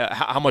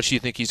 How much do you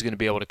think he's going to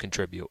be able to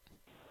contribute?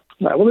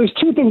 Right. Well, there's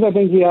two things I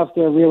think you have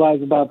to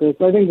realize about this.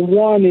 I think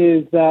one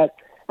is that,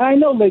 I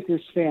know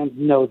Lakers fans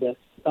know this.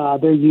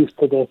 They're used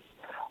to this.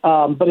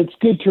 But it's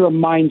good to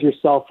remind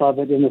yourself of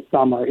it in the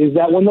summer, is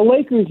that when the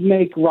Lakers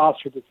make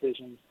roster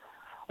decisions,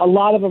 a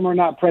lot of them are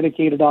not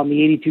predicated on the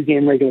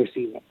 82-game regular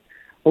season.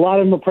 A lot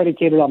of them are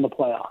predicated on the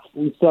playoffs.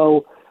 And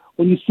so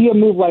when you see a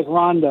move like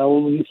Rondo,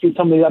 and when you see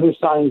some of the other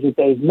signings that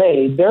they've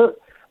made,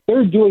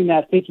 they're doing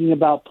that thinking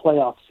about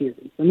playoff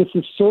series. And this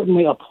is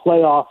certainly a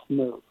playoff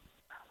move.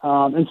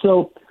 And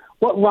so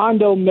what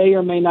Rondo may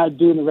or may not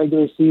do in the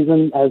regular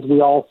season, as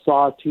we all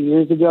saw 2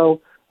 years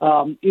ago,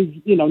 is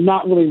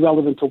not really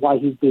relevant to why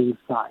he's being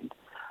signed.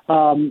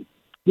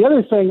 The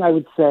other thing I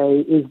would say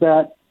is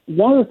that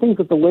one of the things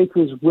that the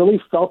Lakers really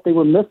felt they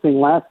were missing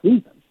last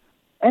season,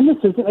 and this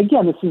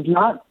is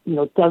not,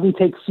 doesn't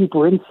take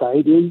super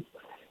insight,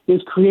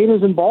 is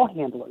creators and ball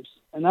handlers.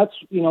 And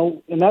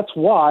that's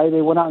why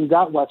they went out and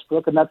got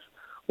Westbrook, and that's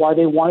why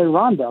they wanted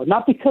Rondo.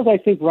 Not because I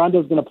think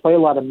Rondo's going to play a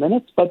lot of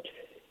minutes, but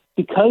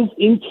because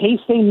in case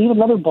they need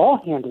another ball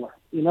handler,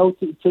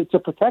 to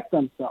protect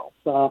themselves.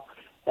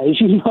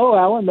 As you know,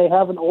 Alan, they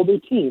have an older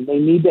team. They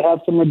need to have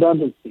some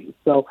redundancy.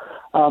 So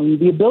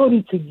the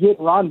ability to get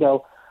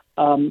Rondo,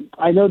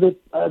 I know that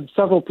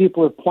several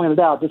people have pointed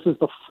out, this is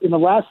in the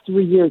last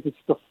 3 years, it's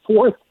the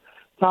fourth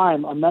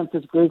time a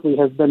Memphis Grizzly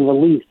has been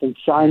released and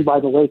signed by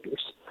the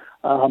Lakers.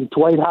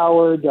 Dwight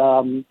Howard,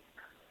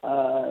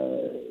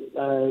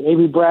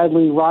 Avery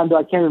Bradley, Rondo.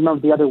 I can't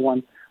remember the other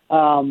one.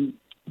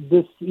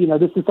 This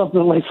is something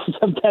the Lakers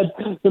have had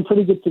some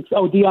pretty good success.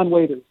 Oh, Dion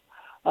Waiters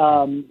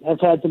have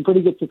had some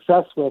pretty good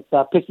success with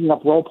picking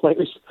up role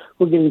players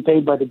who are getting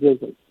paid by the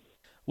Grizzlies.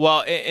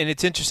 Well, and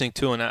it's interesting,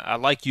 too, and I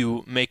like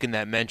you making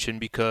that mention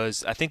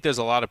because I think there's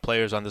a lot of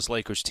players on this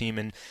Lakers team,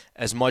 and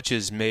as much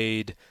as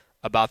made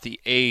about the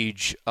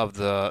age of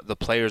the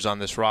players on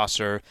this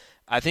roster,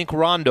 I think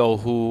Rondo,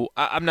 who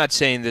I'm not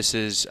saying this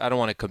is, I don't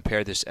want to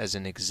compare this as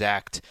an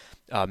exact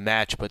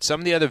match, but some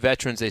of the other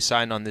veterans they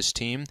signed on this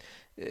team,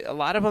 a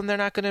lot of them they're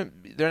not going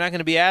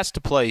to be asked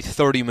to play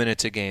 30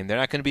 minutes a game. They're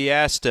not going to be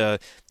asked to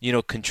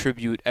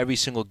contribute every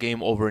single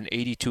game over an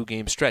 82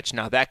 game stretch.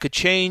 Now that could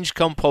change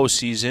come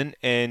postseason,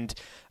 and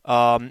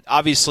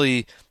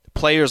obviously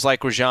players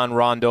like Rajon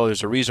Rondo,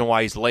 there's a reason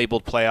why he's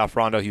labeled playoff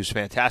Rondo. He was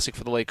fantastic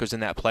for the Lakers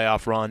in that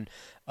playoff run.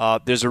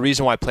 There's a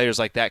reason why players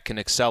like that can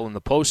excel in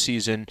the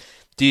postseason.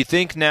 Do you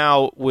think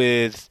now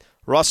with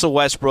Russell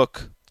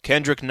Westbrook,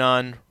 Kendrick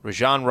Nunn,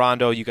 Rajon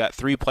Rondo, you got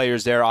three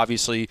players there,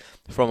 obviously,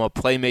 from a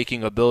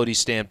playmaking ability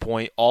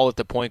standpoint, all at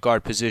the point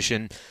guard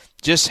position.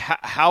 Just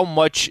how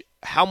much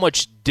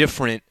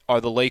different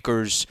are the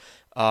Lakers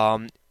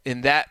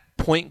in that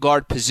point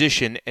guard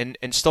position and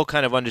still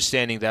kind of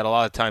understanding that a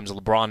lot of times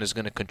LeBron is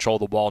going to control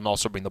the ball and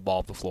also bring the ball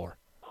up the floor?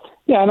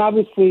 Yeah, and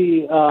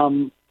obviously,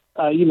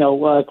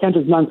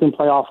 Kendrick Nunn can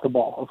play off the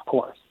ball, of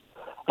course.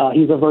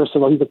 He's a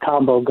versatile, he's a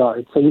combo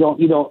guard. So he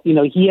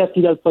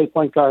does play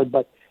point guard,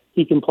 but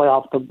he can play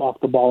off the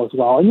ball as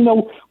well. And,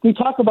 we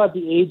talk about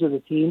the age of the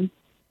team.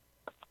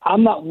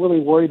 I'm not really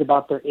worried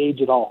about their age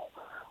at all.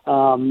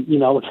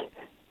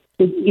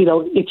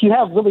 If you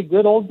have really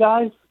good old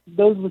guys,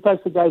 those are the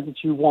types of guys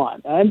that you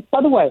want. And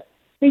by the way,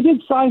 they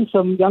did sign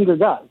some younger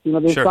guys.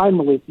 They signed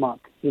Malik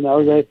Monk. They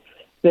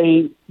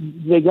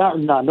got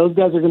Nunn. Those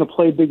guys are going to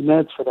play big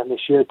minutes for them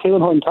this year. Talen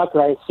Horton-Tucker,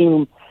 I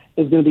assume,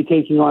 is going to be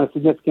taking on a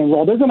significant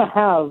role. They're going to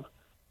have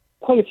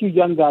quite a few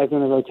young guys in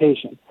the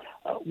rotation.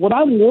 What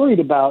I'm worried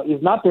about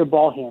is not their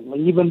ball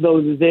handling, even though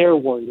they're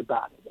worried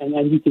about it.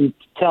 And you can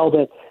tell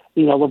that,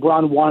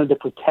 LeBron wanted to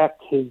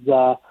protect his,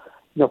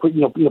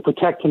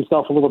 protect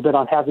himself a little bit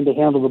on having to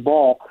handle the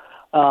ball.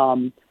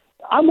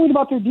 I'm worried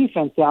about their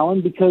defense,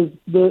 Alan, because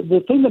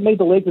the thing that made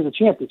the Lakers a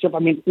championship,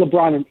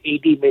 LeBron and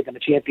AD made them a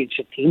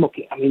championship team,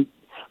 okay.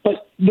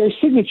 But their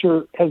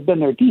signature has been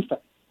their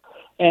defense.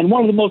 And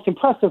one of the most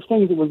impressive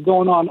things that was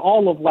going on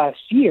all of last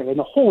year in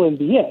the whole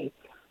NBA,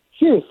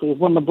 seriously, is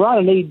when LeBron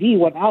and AD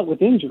went out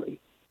with injury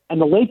and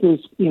the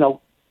Lakers,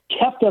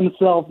 kept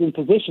themselves in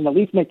position to at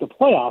least make the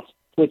playoffs,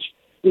 which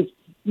is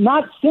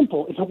not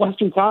simple in the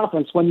Western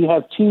Conference when you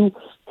have two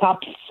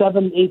top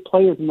 7-8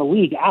 players in the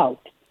league out.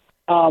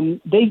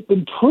 They've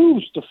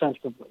improved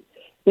defensively.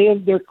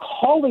 Their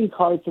calling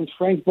card since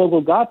Frank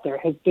Vogel got there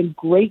has been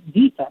great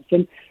defense.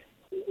 And,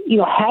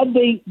 had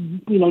they,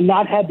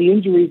 not had the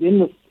injuries in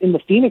the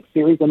Phoenix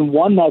series and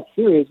won that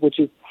series, which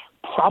is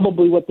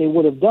probably what they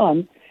would have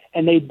done,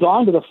 and they'd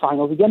gone to the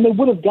finals again, they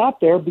would have got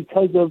there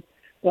because of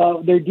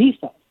their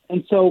defense.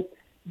 And so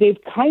they've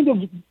kind of,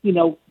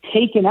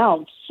 taken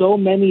out so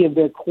many of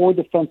their core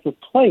defensive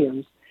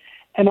players.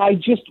 And I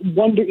just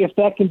wonder if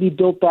that can be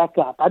built back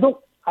up. I'm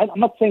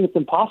not saying it's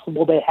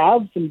impossible. They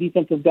have some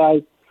defensive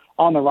guys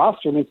on the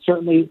roster.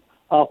 Certainly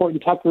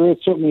Horton-Tucker is,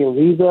 certainly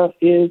Ariza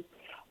is,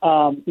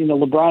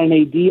 LeBron and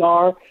AD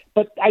are.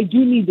 But I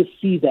do need to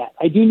see that.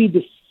 I do need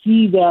to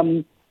see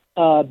them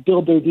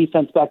build their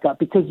defense back up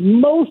because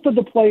most of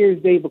the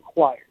players they've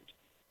acquired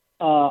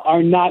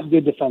are not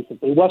good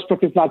defensively.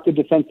 Westbrook is not good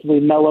defensively.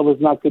 Melo is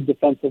not good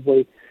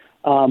defensively.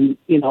 And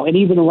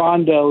even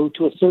Rondo,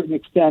 to a certain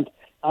extent,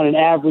 on an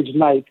average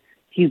night,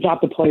 he's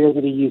not the player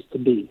that he used to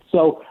be.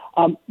 So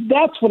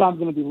that's what I'm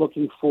going to be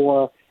looking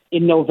for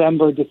in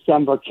November,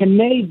 December. Can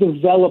they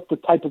develop the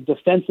type of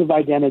defensive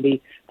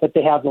identity that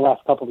they have the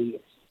last couple of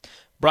years?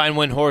 Brian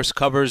Windhorst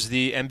covers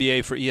the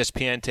NBA for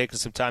ESPN, taking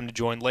some time to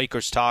join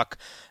Lakers Talk.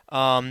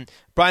 Brian,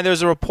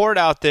 there's a report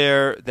out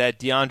there that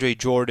DeAndre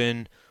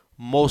Jordan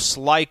most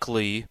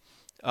likely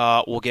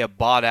will get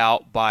bought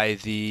out by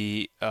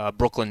the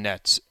Brooklyn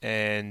Nets,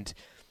 and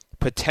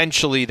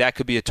potentially that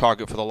could be a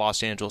target for the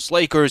Los Angeles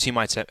Lakers. He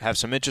might have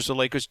some interest in the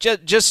Lakers.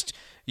 Just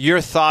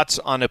your thoughts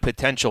on a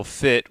potential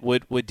fit.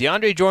 Would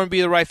DeAndre Jordan be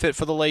the right fit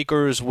for the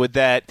Lakers? Would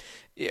that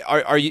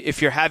are you,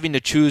 if you're having to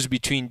choose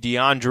between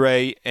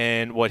DeAndre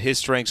and what his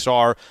strengths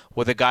are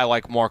with a guy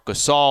like Marc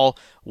Gasol,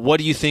 what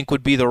do you think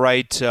would be the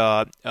right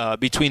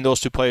between those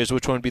two players?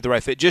 Which one would be the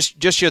right fit?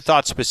 Just your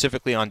thoughts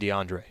specifically on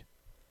DeAndre.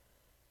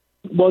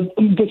 Well,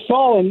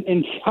 Gasol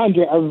and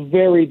DeAndre are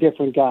very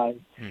different guys.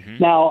 Mm-hmm.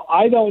 Now,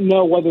 I don't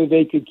know whether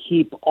they could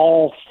keep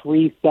all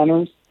three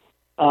centers.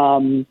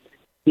 That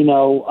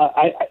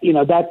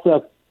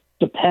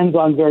depends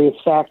on various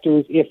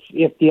factors.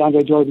 If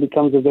DeAndre Jordan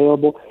becomes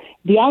available,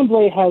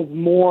 DeAndre has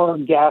more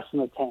gas in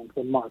the tank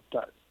than Marc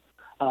does.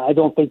 I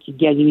don't think you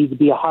need to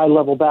be a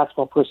high-level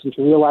basketball person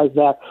to realize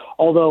that.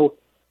 Although,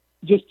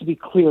 just to be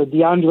clear,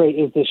 DeAndre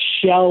is the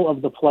shell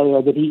of the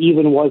player that he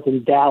even was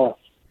in Dallas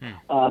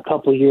a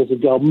couple of years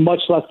ago,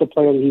 much less the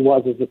player that he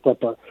was as a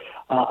Clipper.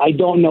 I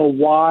don't know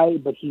why,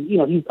 but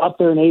he's up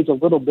there in age a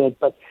little bit,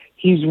 but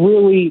he's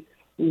really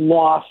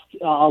lost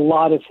a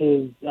lot of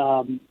his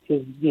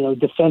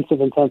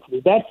defensive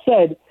intensity. That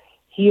said,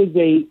 he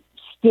is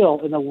still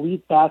an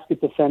elite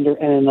basket defender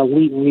and an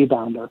elite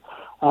rebounder.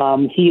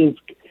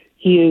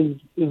 He is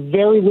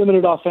very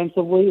limited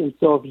offensively, and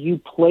so if you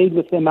played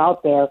with him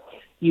out there,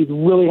 you'd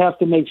really have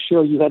to make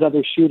sure you had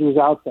other shooters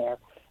out there.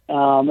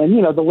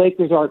 The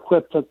Lakers are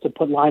equipped to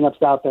put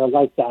lineups out there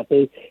like that.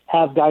 They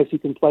have guys who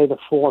can play the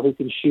four, who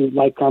can shoot,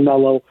 like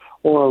Carmelo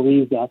or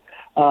Ariza.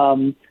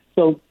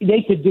 So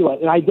they could do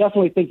it. And I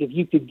definitely think if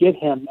you could get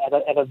him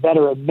at a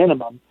veteran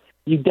minimum,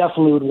 you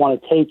definitely would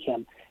want to take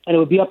him. And it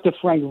would be up to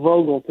Frank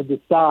Vogel to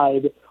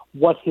decide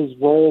what his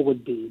role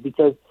would be,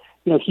 because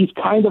he's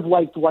kind of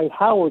like Dwight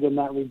Howard in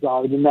that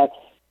regard, in that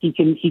he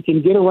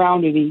can get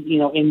around and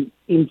he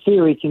in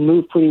theory can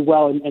move pretty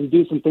well and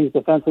do some things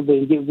defensively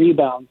and get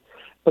rebounds.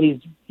 But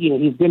he's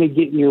going to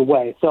get in your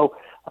way. So,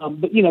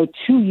 2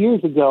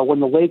 years ago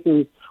when the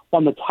Lakers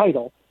won the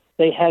title,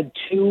 they had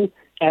two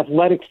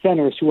athletic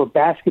centers who were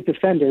basket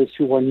defenders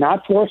who were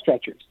not floor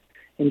stretchers,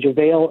 in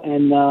JaVale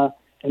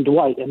and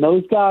Dwight. And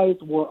those guys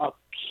were a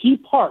key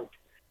part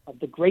of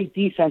the great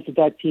defense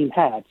that team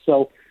had.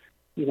 So,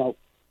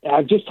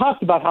 I've just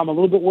talked about how I'm a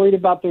little bit worried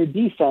about their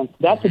defense.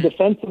 That's a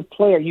defensive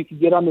player you could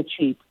get on the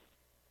cheap.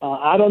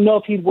 I don't know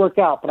if he'd work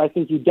out, but I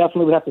think you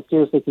definitely would have to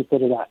seriously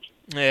consider that.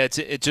 Yeah, it's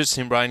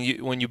interesting,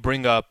 Brian, when you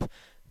bring up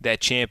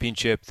that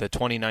championship, the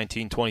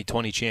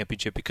 2019-2020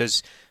 championship,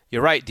 because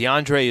you're right,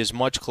 DeAndre is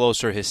much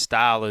closer. His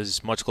style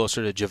is much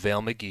closer to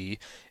JaVale McGee.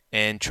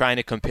 And trying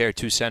to compare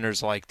two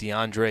centers like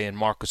DeAndre and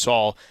Marc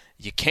Gasol,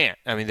 you can't.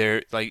 I mean,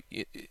 they're like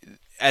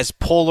as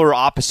polar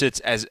opposites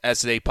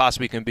as they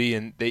possibly can be,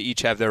 and they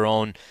each have their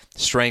own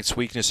strengths,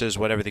 weaknesses,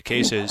 whatever the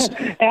case is.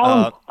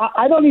 Alan,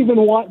 I don't even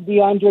want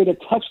DeAndre to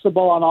touch the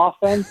ball on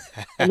offense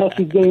unless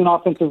he's getting an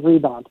offensive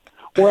rebound.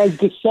 Whereas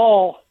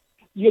Gasol,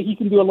 he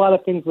can do a lot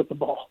of things with the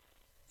ball.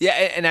 Yeah,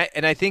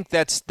 and I think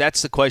that's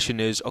the question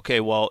is, okay,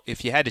 well,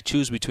 if you had to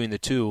choose between the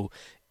two,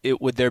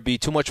 would there be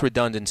too much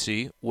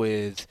redundancy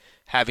with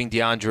having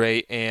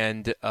DeAndre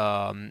and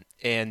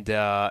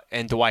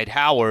Dwight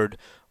Howard?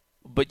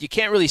 But you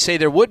can't really say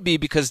there would be,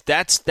 because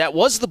that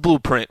was the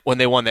blueprint when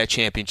they won that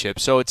championship.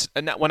 So it's,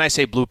 when I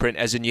say blueprint,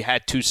 as in you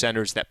had two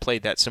centers that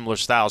played that similar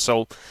style.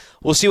 So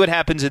we'll see what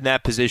happens in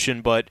that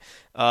position. But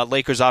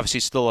Lakers obviously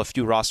still a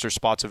few roster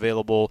spots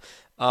available.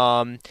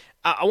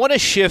 I want to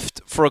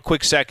shift for a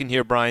quick second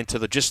here, Brian,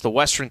 to just the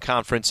Western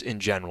Conference in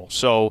general.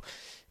 So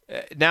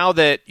now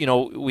that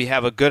we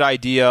have a good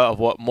idea of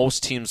what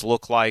most teams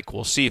look like,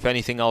 we'll see if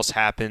anything else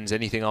happens,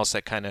 anything else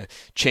that kind of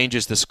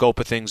changes the scope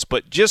of things.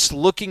 But just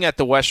looking at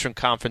the Western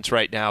Conference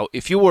right now,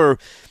 if you were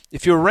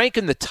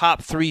ranking the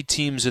top three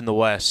teams in the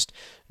West,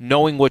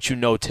 knowing what you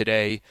know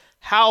today,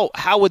 how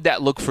would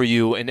that look for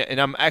you? And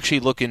I'm actually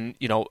looking,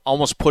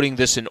 almost putting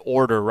this in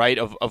order, right,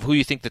 of who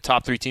you think the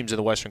top three teams in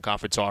the Western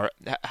Conference are.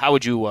 How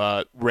would you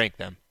rank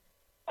them?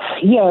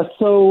 Yeah,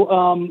 so,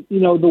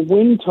 the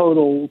win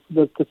totals,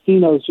 the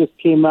casinos just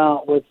came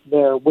out with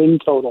their win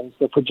totals,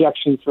 the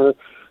projections for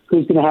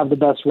who's going to have the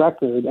best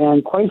record.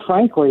 And quite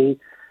frankly,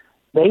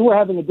 they were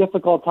having a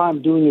difficult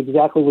time doing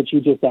exactly what you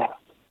just asked.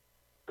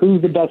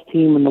 Who's the best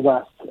team in the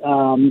West?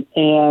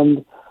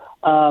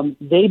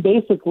 They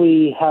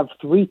basically have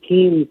three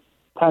teams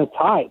kind of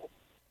tied.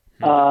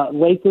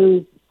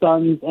 Lakers,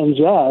 Suns, and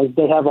Jazz.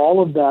 They have all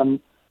of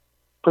them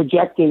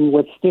projecting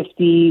with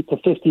 50 to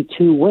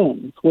 52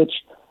 wins, which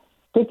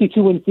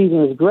 52-win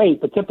season is great,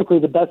 but typically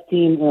the best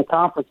team in a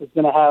conference is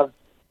going to have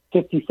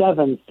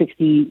 57,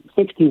 60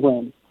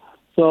 wins.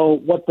 So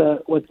what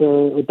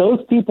those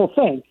people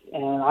think,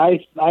 and I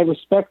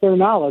respect their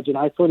knowledge, and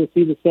I sort of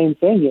see the same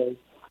thing, is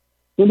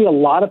there's going to be a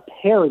lot of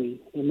parity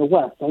in the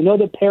West. I know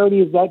that parity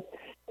has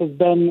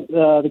been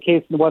the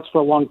case in the West for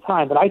a long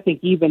time, but I think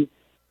even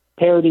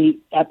parity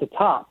at the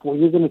top, where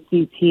you're going to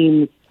see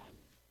teams,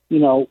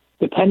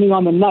 depending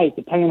on the night,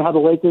 depending on how the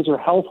Lakers are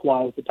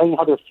health-wise, depending on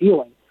how they're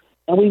feeling.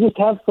 And we just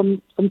have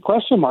some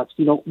question marks.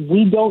 We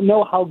don't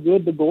know how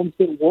good the Golden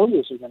State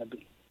Warriors are going to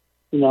be.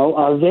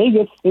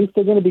 Vegas thinks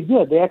they're going to be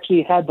good. They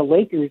actually had the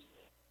Lakers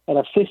at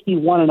a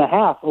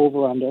 51.5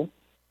 over-under,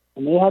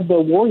 and they had the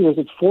Warriors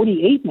at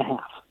 48.5.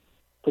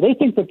 So they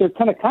think that they're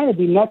kind of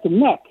be neck and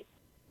neck.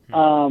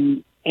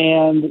 And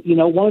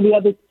one of the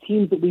other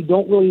teams that we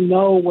don't really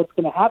know what's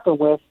going to happen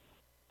with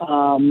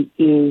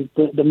is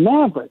the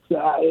Mavericks.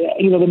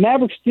 The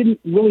Mavericks didn't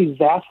really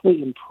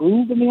vastly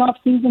improve in the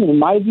offseason. In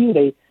my view,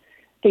 they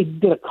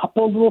did a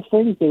couple of little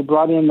things. They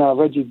brought in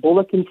Reggie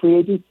Bullock in free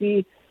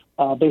agency,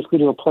 basically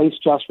to replace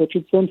Josh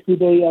Richardson, who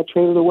they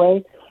traded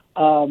away.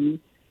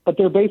 But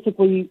they're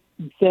basically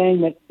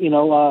saying that,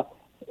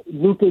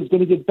 Luka is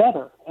going to get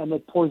better, and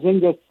that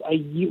Porzingis,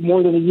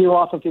 more than a year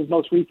off of his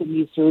most recent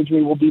knee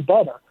surgery, will be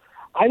better.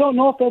 I don't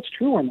know if that's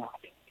true or not.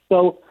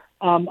 So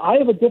I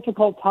have a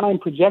difficult time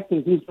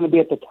projecting who's going to be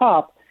at the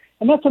top,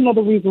 and that's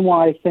another reason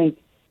why I think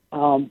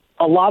a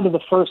lot of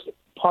the first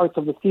parts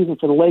of the season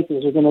for the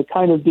Lakers are going to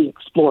kind of be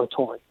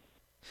exploratory.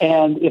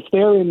 And if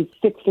they're in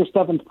 6th or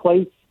 7th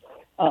place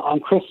on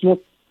Christmas,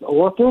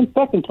 or if they're in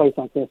 2nd place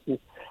on Christmas,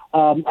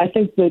 I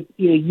think that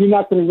you're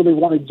not going to really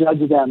want to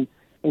judge them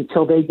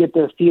until they get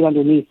their feet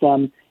underneath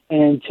them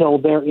and until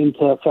they're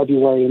into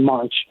February and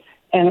March.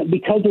 And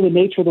because of the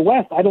nature of the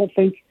West, I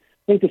think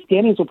the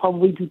standings will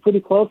probably be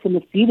pretty close, and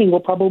the seeding will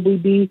probably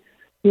be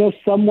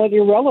somewhat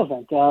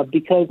irrelevant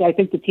because I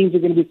think the teams are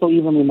going to be so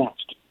evenly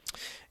matched.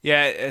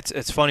 Yeah,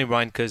 it's funny,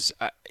 Brian, because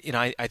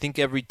I think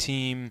every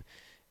team,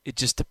 it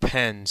just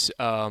depends.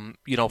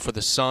 For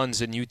the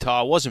Suns and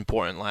Utah, it was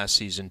important last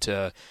season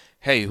to,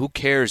 hey, who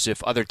cares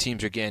if other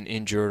teams are getting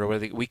injured or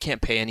whether we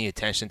can't pay any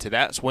attention to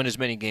that. Let's win as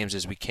many games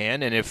as we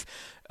can, and if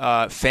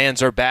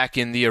fans are back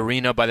in the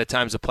arena by the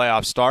time the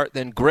playoffs start,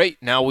 then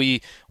great. Now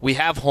we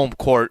have home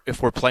court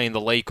if we're playing the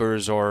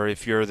Lakers or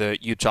if you're the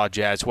Utah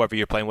Jazz, whoever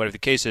you're playing, whatever the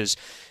case is.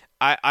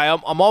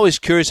 I'm always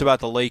curious about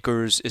the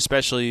Lakers,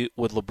 especially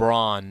with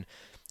LeBron.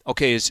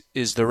 Okay,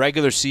 is the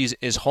regular season,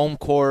 is home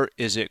court,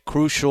 is it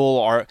crucial,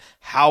 or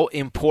how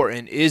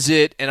important is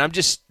it? And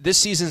this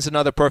season's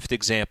another perfect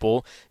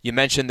example. You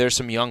mentioned there's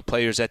some young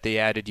players that they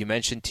added. You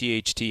mentioned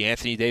THT.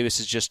 Anthony Davis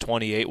is just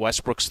 28.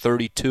 Westbrook's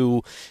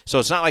 32. So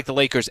it's not like the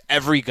Lakers,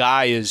 every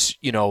guy is,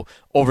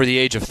 over the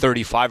age of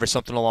 35 or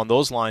something along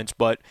those lines.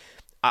 But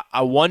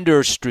I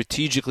wonder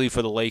strategically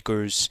for the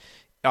Lakers,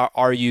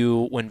 are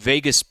you, when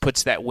Vegas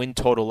puts that win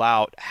total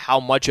out,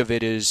 how much of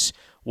it is,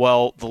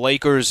 well, the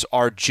Lakers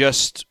are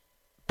just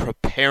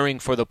preparing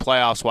for the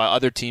playoffs while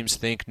other teams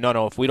think,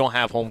 no, if we don't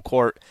have home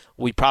court,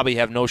 we probably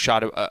have no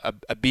shot of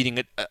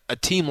beating a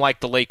team like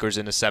the Lakers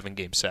in a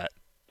 7-game set.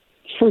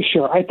 For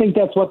sure. I think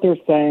that's what they're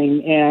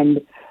saying.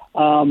 And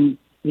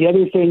the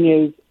other thing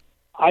is,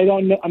 I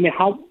don't know. I mean,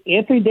 how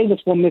Anthony Davis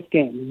will miss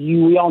games.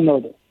 We all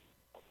know this.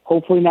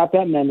 Hopefully not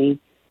that many,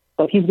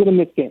 but he's going to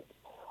miss games.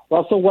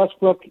 Russell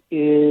Westbrook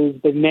has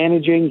been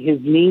managing his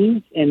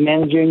knees and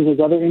managing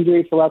his other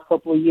injuries for the last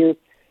couple of years.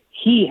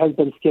 He has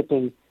been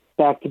skipping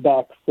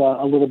back-to-backs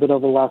a little bit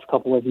over the last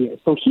couple of years.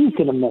 So he's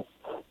going to miss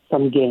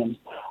some games.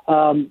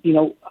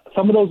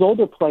 Some of those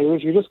older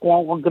players, you're just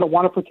going to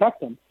want to protect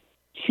them.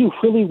 Do you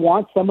really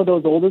want some of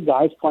those older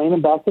guys playing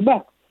in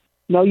back-to-back?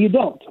 No, you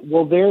don't.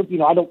 Well,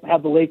 I don't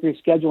have the Lakers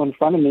schedule in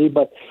front of me,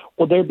 but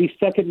will there be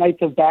second nights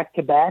of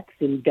back-to-backs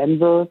in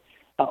Denver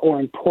or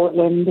in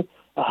Portland,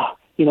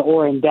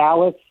 or in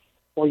Dallas,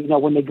 or,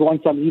 when they go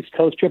on some East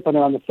Coast trip and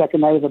they're on the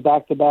second night of a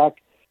back-to-back,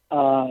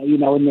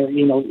 and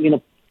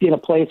they're, in a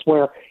place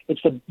where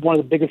it's one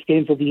of the biggest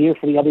games of the year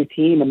for the other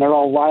team, and they're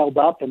all riled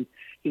up, and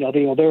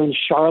they're in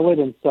Charlotte,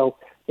 and so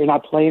they're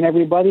not playing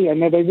everybody,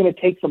 and they're going to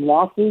take some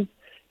losses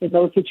in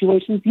those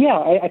situations. Yeah,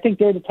 I think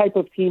they're the type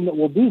of team that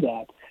will do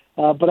that.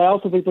 But I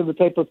also think they're the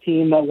type of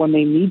team that when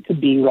they need to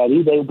be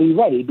ready, they'll be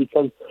ready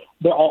because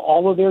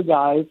all of their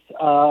guys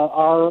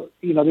are.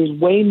 There's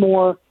way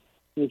more.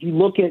 If you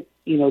look at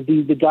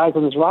the guys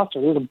on this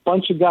roster, there's a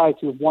bunch of guys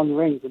who have won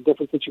rings in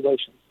different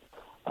situations.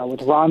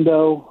 With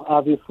Rondo,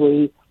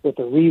 obviously, with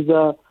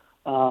Ariza,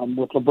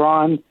 with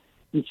LeBron.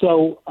 And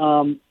so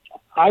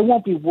I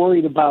won't be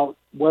worried about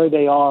where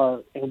they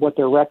are and what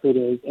their record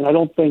is, and I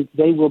don't think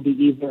they will be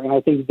either, and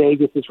I think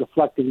Vegas is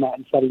reflecting that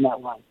and setting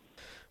that line.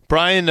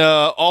 Brian,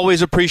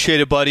 always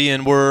appreciate it, buddy,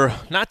 and we're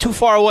not too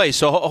far away,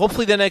 so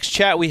hopefully the next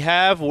chat we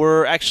have,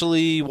 we're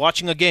actually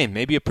watching a game,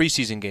 maybe a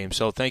preseason game.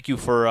 So thanks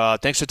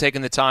for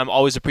taking the time.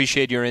 Always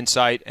appreciate your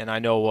insight, and I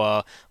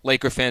know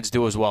Laker fans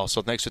do as well,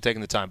 so thanks for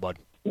taking the time, bud.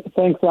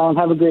 Thanks, Alan.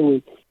 Have a great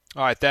week.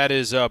 All right, that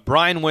is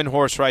Brian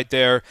Windhorst right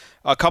there.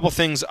 A couple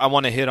things I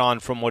want to hit on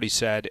from what he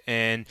said,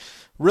 and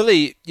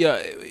really,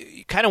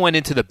 he kind of went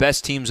into the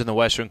best teams in the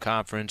Western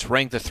Conference,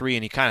 ranked the 3,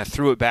 and he kind of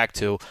threw it back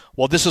to,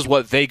 well, this is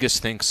what Vegas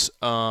thinks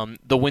the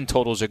win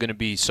totals are going to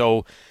be.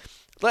 So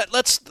I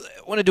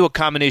want to do a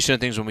combination of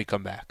things when we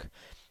come back.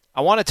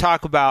 I want to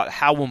talk about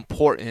how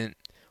important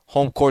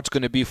home court's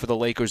going to be for the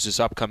Lakers this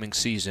upcoming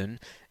season.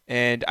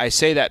 And I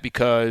say that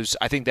because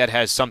I think that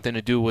has something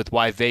to do with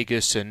why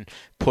Vegas and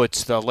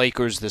puts the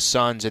Lakers, the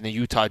Suns, and the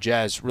Utah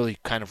Jazz really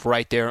kind of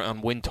right there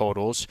on win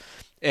totals.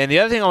 And the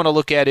other thing I want to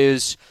look at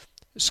is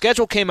the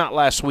schedule came out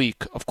last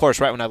week. Of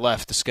course, right when I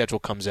left, the schedule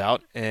comes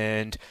out.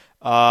 And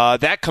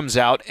that comes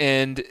out,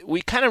 and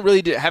we kind of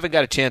really haven't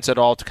got a chance at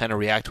all to kind of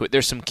react to it.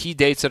 There's some key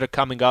dates that are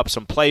coming up,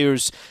 some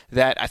players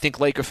that I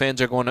think Laker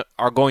fans are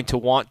going to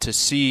want to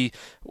see,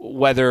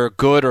 whether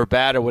good or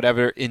bad or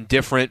whatever,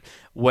 indifferent,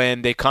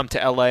 when they come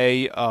to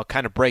L.A.,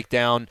 kind of break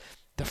down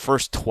the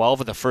first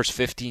 12 of the first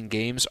 15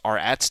 games are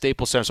at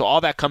Staples Center. So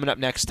all that coming up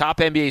next. Top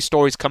NBA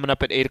stories coming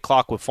up at 8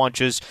 o'clock with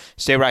Funches.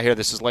 Stay right here.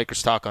 This is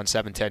Lakers Talk on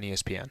 710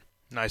 ESPN.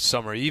 Nice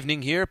summer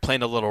evening here,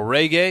 playing a little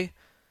reggae.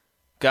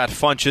 Got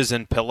Funches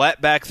and Pillette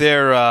back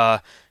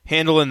there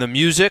handling the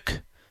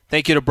music.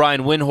 Thank you to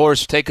Brian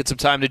Windhorst for taking some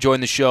time to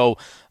join the show.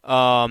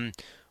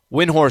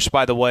 Windhorst,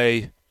 by the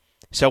way,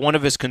 said one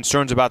of his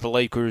concerns about the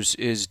Lakers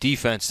is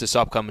defense this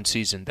upcoming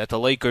season, that the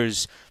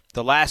Lakers,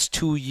 the last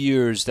 2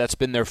 years, that's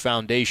been their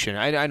foundation.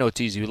 I know it's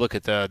easy. You look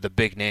at the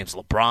big names,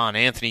 LeBron,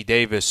 Anthony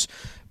Davis,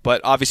 But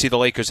obviously the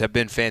Lakers have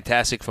been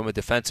fantastic from a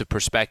defensive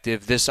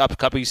perspective. This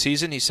upcoming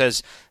season, he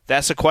says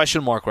that's a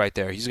question mark right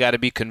there. He's got to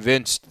be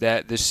convinced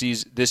that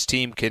this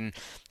team can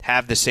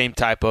have the same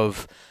type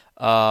of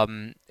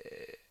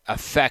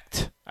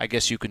effect, I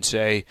guess you can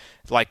say,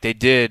 like they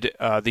did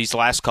these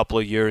last couple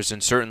of years,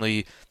 and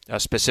certainly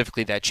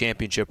specifically that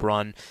championship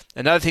run.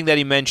 Another thing that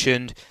he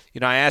mentioned,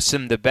 I asked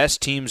him the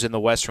best teams in the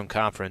Western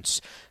Conference.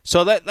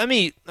 So let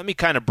me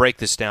kind of break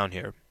this down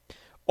here.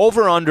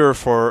 Over under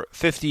for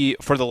 50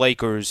 for the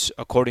Lakers,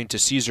 according to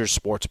Caesars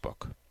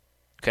Sportsbook.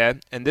 Okay,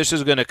 and this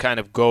is going to kind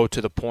of go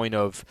to the point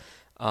of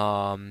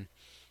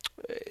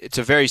it's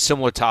a very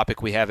similar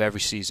topic we have every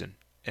season,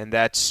 and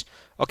that's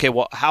okay.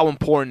 Well, how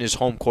important is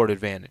home court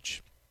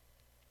advantage?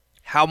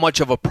 How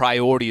much of a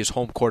priority is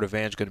home court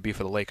advantage going to be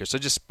for the Lakers? So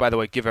just, by the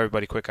way, give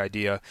everybody a quick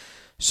idea.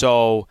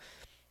 So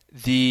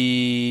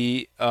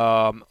the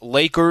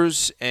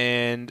Lakers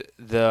and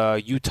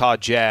the Utah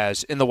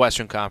Jazz in the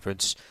Western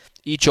Conference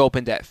each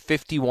opened at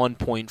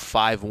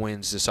 51.5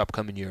 wins this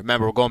upcoming year.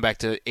 Remember, we're going back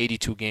to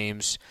 82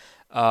 games.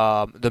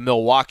 The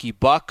Milwaukee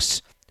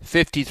Bucks,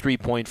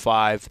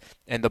 53.5,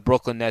 and the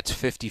Brooklyn Nets,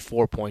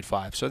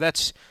 54.5. So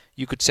that's,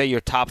 you could say, your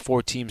top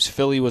four teams.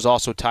 Philly was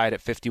also tied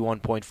at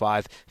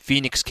 51.5.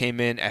 Phoenix came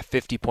in at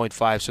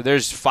 50.5. So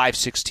there's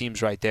 5-6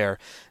 teams right there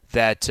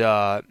that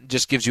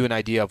just gives you an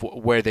idea of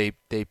where they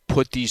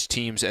put these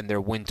teams and their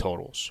win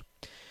totals.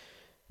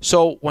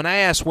 So when I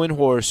asked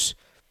Windhorst,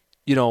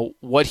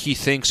 what he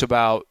thinks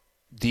about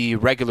the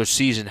regular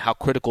season, how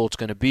critical it's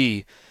going to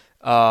be,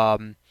 I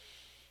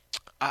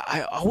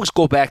always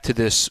go back to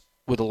this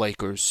with the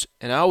Lakers,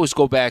 and I always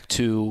go back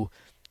to,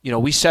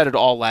 we said it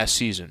all last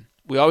season.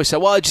 We always said,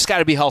 well, it just got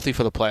to be healthy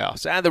for the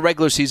playoffs. The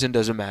regular season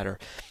doesn't matter.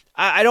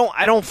 I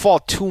don't fall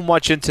too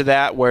much into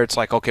that where it's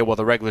like, okay, well,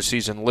 the regular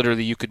season,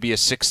 literally you could be a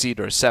 6 seed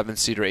or a 7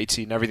 seed or 8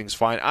 seed and everything's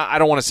fine. I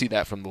don't want to see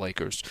that from the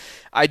Lakers.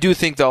 I do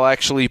think they'll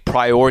actually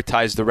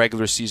prioritize the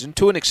regular season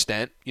to an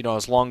extent,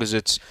 as long as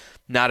it's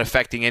not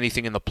affecting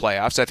anything in the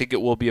playoffs. I think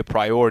it will be a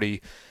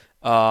priority.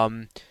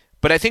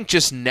 But I think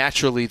just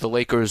naturally the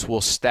Lakers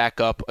will stack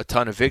up a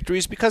ton of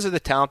victories because of the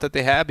talent that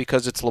they have,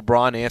 because it's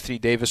LeBron, Anthony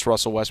Davis,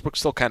 Russell Westbrook.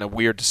 Still kind of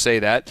weird to say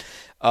that.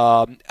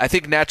 I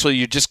think naturally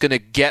you're just going to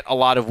get a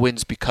lot of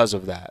wins because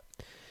of that.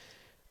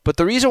 But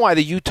the reason why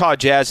the Utah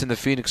Jazz and the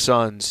Phoenix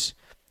Suns,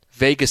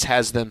 Vegas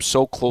has them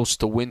so close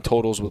to win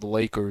totals with the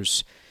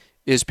Lakers,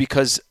 is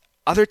because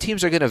other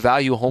teams are going to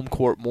value home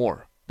court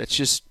more. That's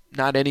just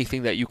not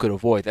anything that you could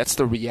avoid. That's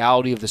the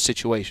reality of the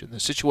situation. The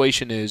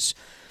situation is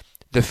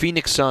the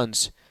Phoenix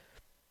Suns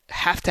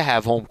have to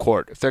have home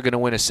court if they're going to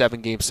win a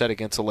 7-game set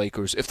against the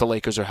Lakers if the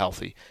Lakers are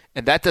healthy.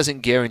 And that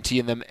doesn't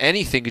guarantee them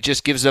anything. It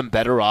just gives them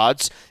better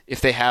odds if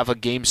they have a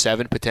Game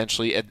 7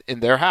 potentially in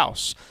their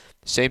house.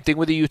 Same thing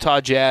with the Utah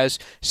Jazz.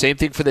 Same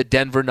thing for the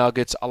Denver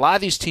Nuggets. A lot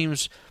of these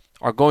teams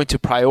are going to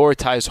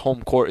prioritize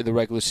home court in the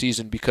regular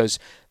season because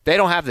they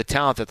don't have the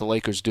talent that the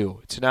Lakers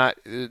do.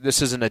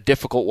 This isn't a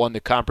difficult one to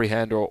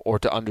comprehend or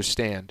to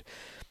understand.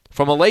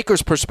 From a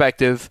Lakers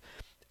perspective,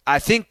 I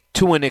think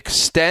to an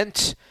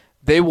extent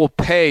they will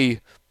pay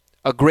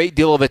a great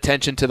deal of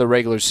attention to the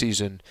regular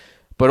season.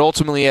 But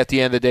ultimately, at the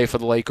end of the day for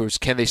the Lakers,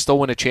 can they still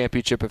win a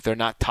championship if they're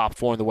not top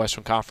 4 in the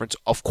Western Conference?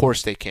 Of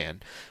course they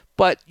can.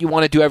 But you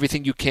want to do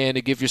everything you can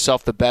to give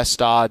yourself the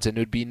best odds, and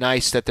it would be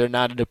nice that they're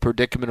not in a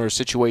predicament or a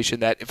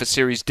situation that if a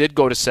series did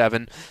go to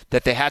 7,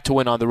 that they had to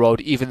win on the road,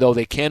 even though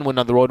they can win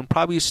on the road and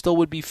probably still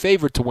would be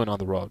favored to win on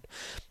the road.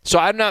 So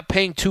I'm not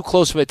paying too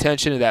close of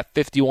attention to that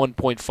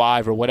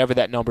 51.5 or whatever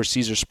that number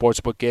Caesars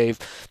Sportsbook gave.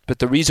 But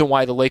the reason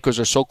why the Lakers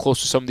are so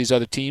close to some of these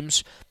other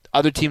teams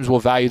will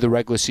value the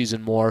regular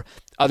season more.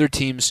 Other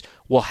teams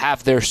will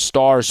have their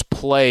stars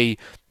play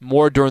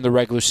more during the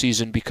regular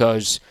season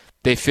because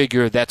they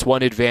figure that's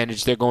one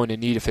advantage they're going to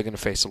need if they're going to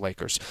face the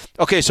Lakers.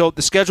 Okay, so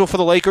the schedule for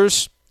the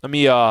Lakers, let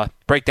me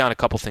break down a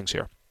couple things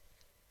here.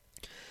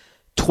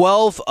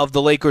 12 of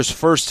the Lakers'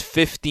 first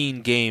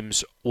 15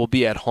 games will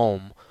be at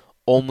home.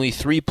 Only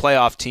 3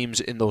 playoff teams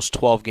in those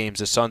 12 games,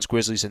 the Suns,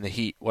 Grizzlies, and the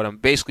Heat. What I'm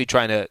basically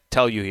trying to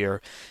tell you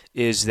here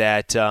is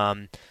that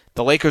the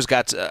Lakers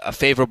got a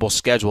favorable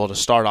schedule to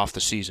start off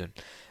the season.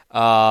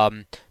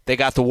 They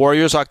got the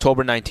Warriors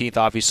October 19th,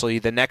 obviously.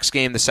 The next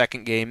game, the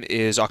second game,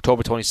 is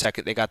October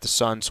 22nd. They got the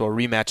Suns, so a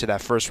rematch of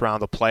that first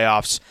round of the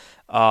playoffs.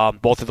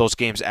 Both of those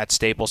games at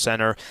Staples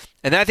Center.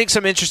 And then I think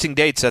some interesting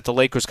dates that the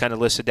Lakers kind of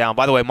listed down.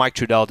 By the way, Mike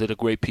Trudell did a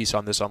great piece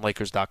on this on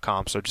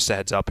Lakers.com, so just a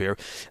heads up here.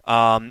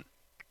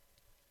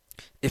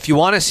 If you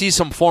want to see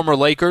some former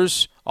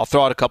Lakers, I'll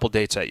throw out a couple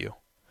dates at you.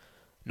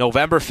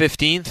 November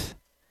 15th,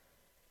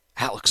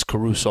 Alex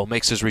Caruso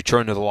makes his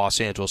return to the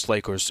Los Angeles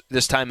Lakers,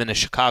 this time in a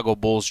Chicago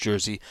Bulls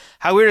jersey.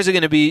 How weird is it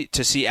going to be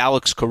to see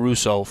Alex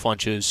Caruso,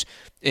 Funches,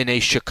 in a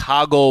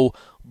Chicago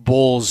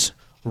Bulls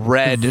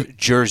red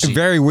jersey?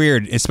 Very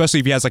weird, especially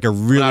if he has like a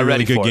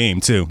really good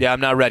game, too. Yeah, I'm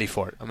not ready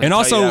for it. And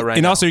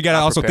also, you got to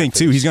also think,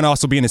 too, he's going to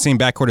also be in the same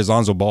backcourt as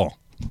Lonzo Ball.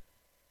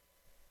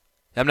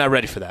 I'm not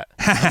ready for that.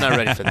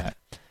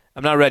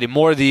 I'm not ready.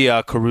 More of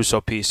the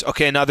Caruso piece.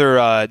 Okay,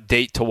 another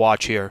date to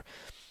watch here.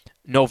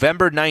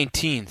 November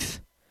 19th.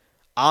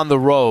 On the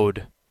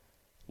road,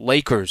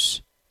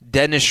 Lakers.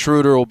 Dennis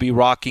Schroeder will be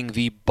rocking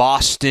the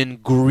Boston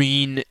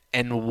green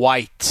and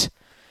white,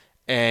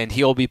 and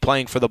he'll be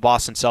playing for the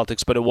Boston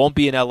Celtics, but it won't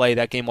be in LA.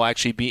 That game will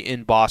actually be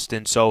in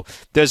Boston, so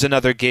there's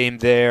another game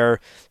there.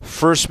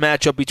 First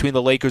matchup between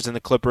the Lakers and the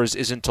Clippers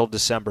is until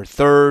December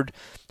 3rd.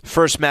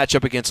 First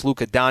matchup against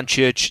Luka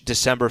Doncic,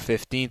 December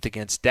 15th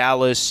against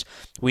Dallas.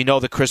 We know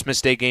the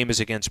Christmas Day game is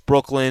against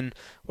Brooklyn.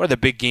 What other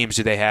big games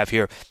do they have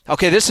here?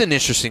 Okay, this is an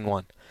interesting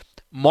one.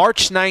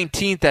 March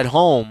 19th at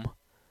home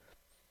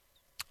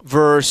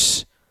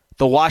versus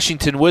the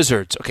Washington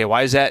Wizards. Okay,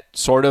 why is that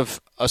sort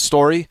of a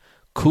story?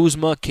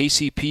 Kuzma,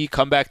 KCP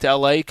come back to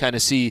LA, kind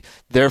of see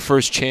their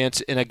first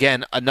chance. And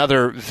again,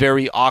 another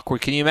very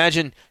awkward. Can you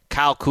imagine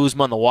Kyle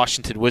Kuzma in the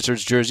Washington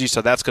Wizards jersey?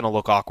 So that's going to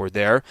look awkward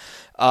there.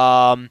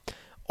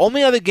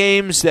 Only other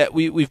games that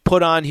we've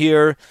put on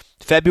here,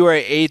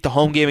 February 8th, the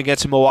home game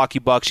against the Milwaukee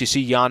Bucks. You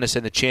see Giannis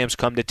and the champs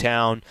come to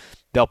town.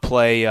 They'll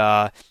play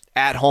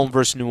at home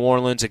versus New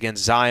Orleans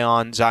against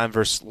Zion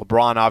versus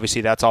LeBron.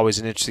 Obviously, that's always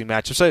an interesting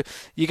matchup. So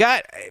you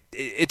got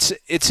it's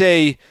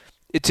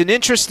an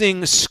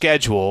interesting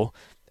schedule.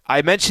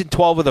 I mentioned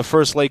 12 of the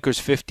first Lakers'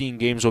 15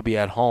 games will be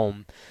at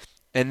home.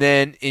 And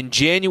then in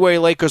January,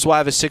 Lakers will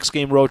have a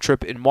 6-game road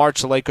trip. In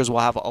March, the Lakers will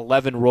have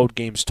 11 road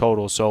games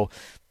total. So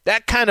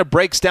that kind of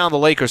breaks down the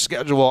Lakers'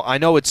 schedule. I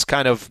know it's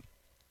kind of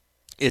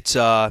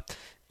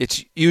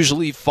it's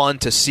usually fun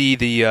to see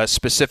the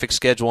specific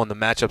schedule and the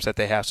matchups that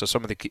they have. So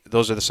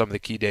those are some of the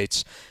key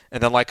dates.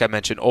 And then, like I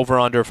mentioned,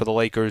 over/under for the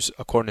Lakers,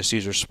 according to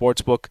Caesars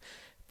Sportsbook,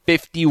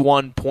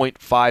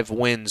 51.5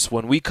 wins.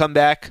 When we come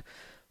back,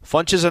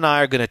 Funches and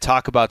I are going to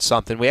talk about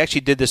something. We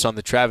actually did this on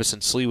the Travis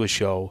and Sliwa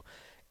show.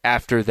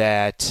 After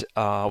that,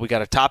 we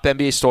got a top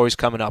NBA stories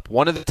coming up.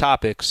 One of the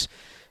topics,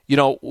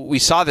 we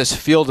saw this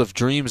Field of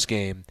Dreams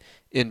game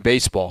in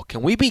baseball.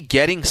 Can we be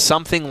getting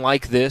something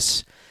like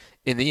this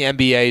in the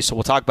NBA? So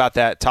we'll talk about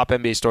that. Top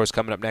NBA stories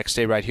coming up next.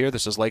 Stay right here.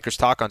 This is Lakers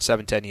Talk on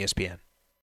 710 ESPN.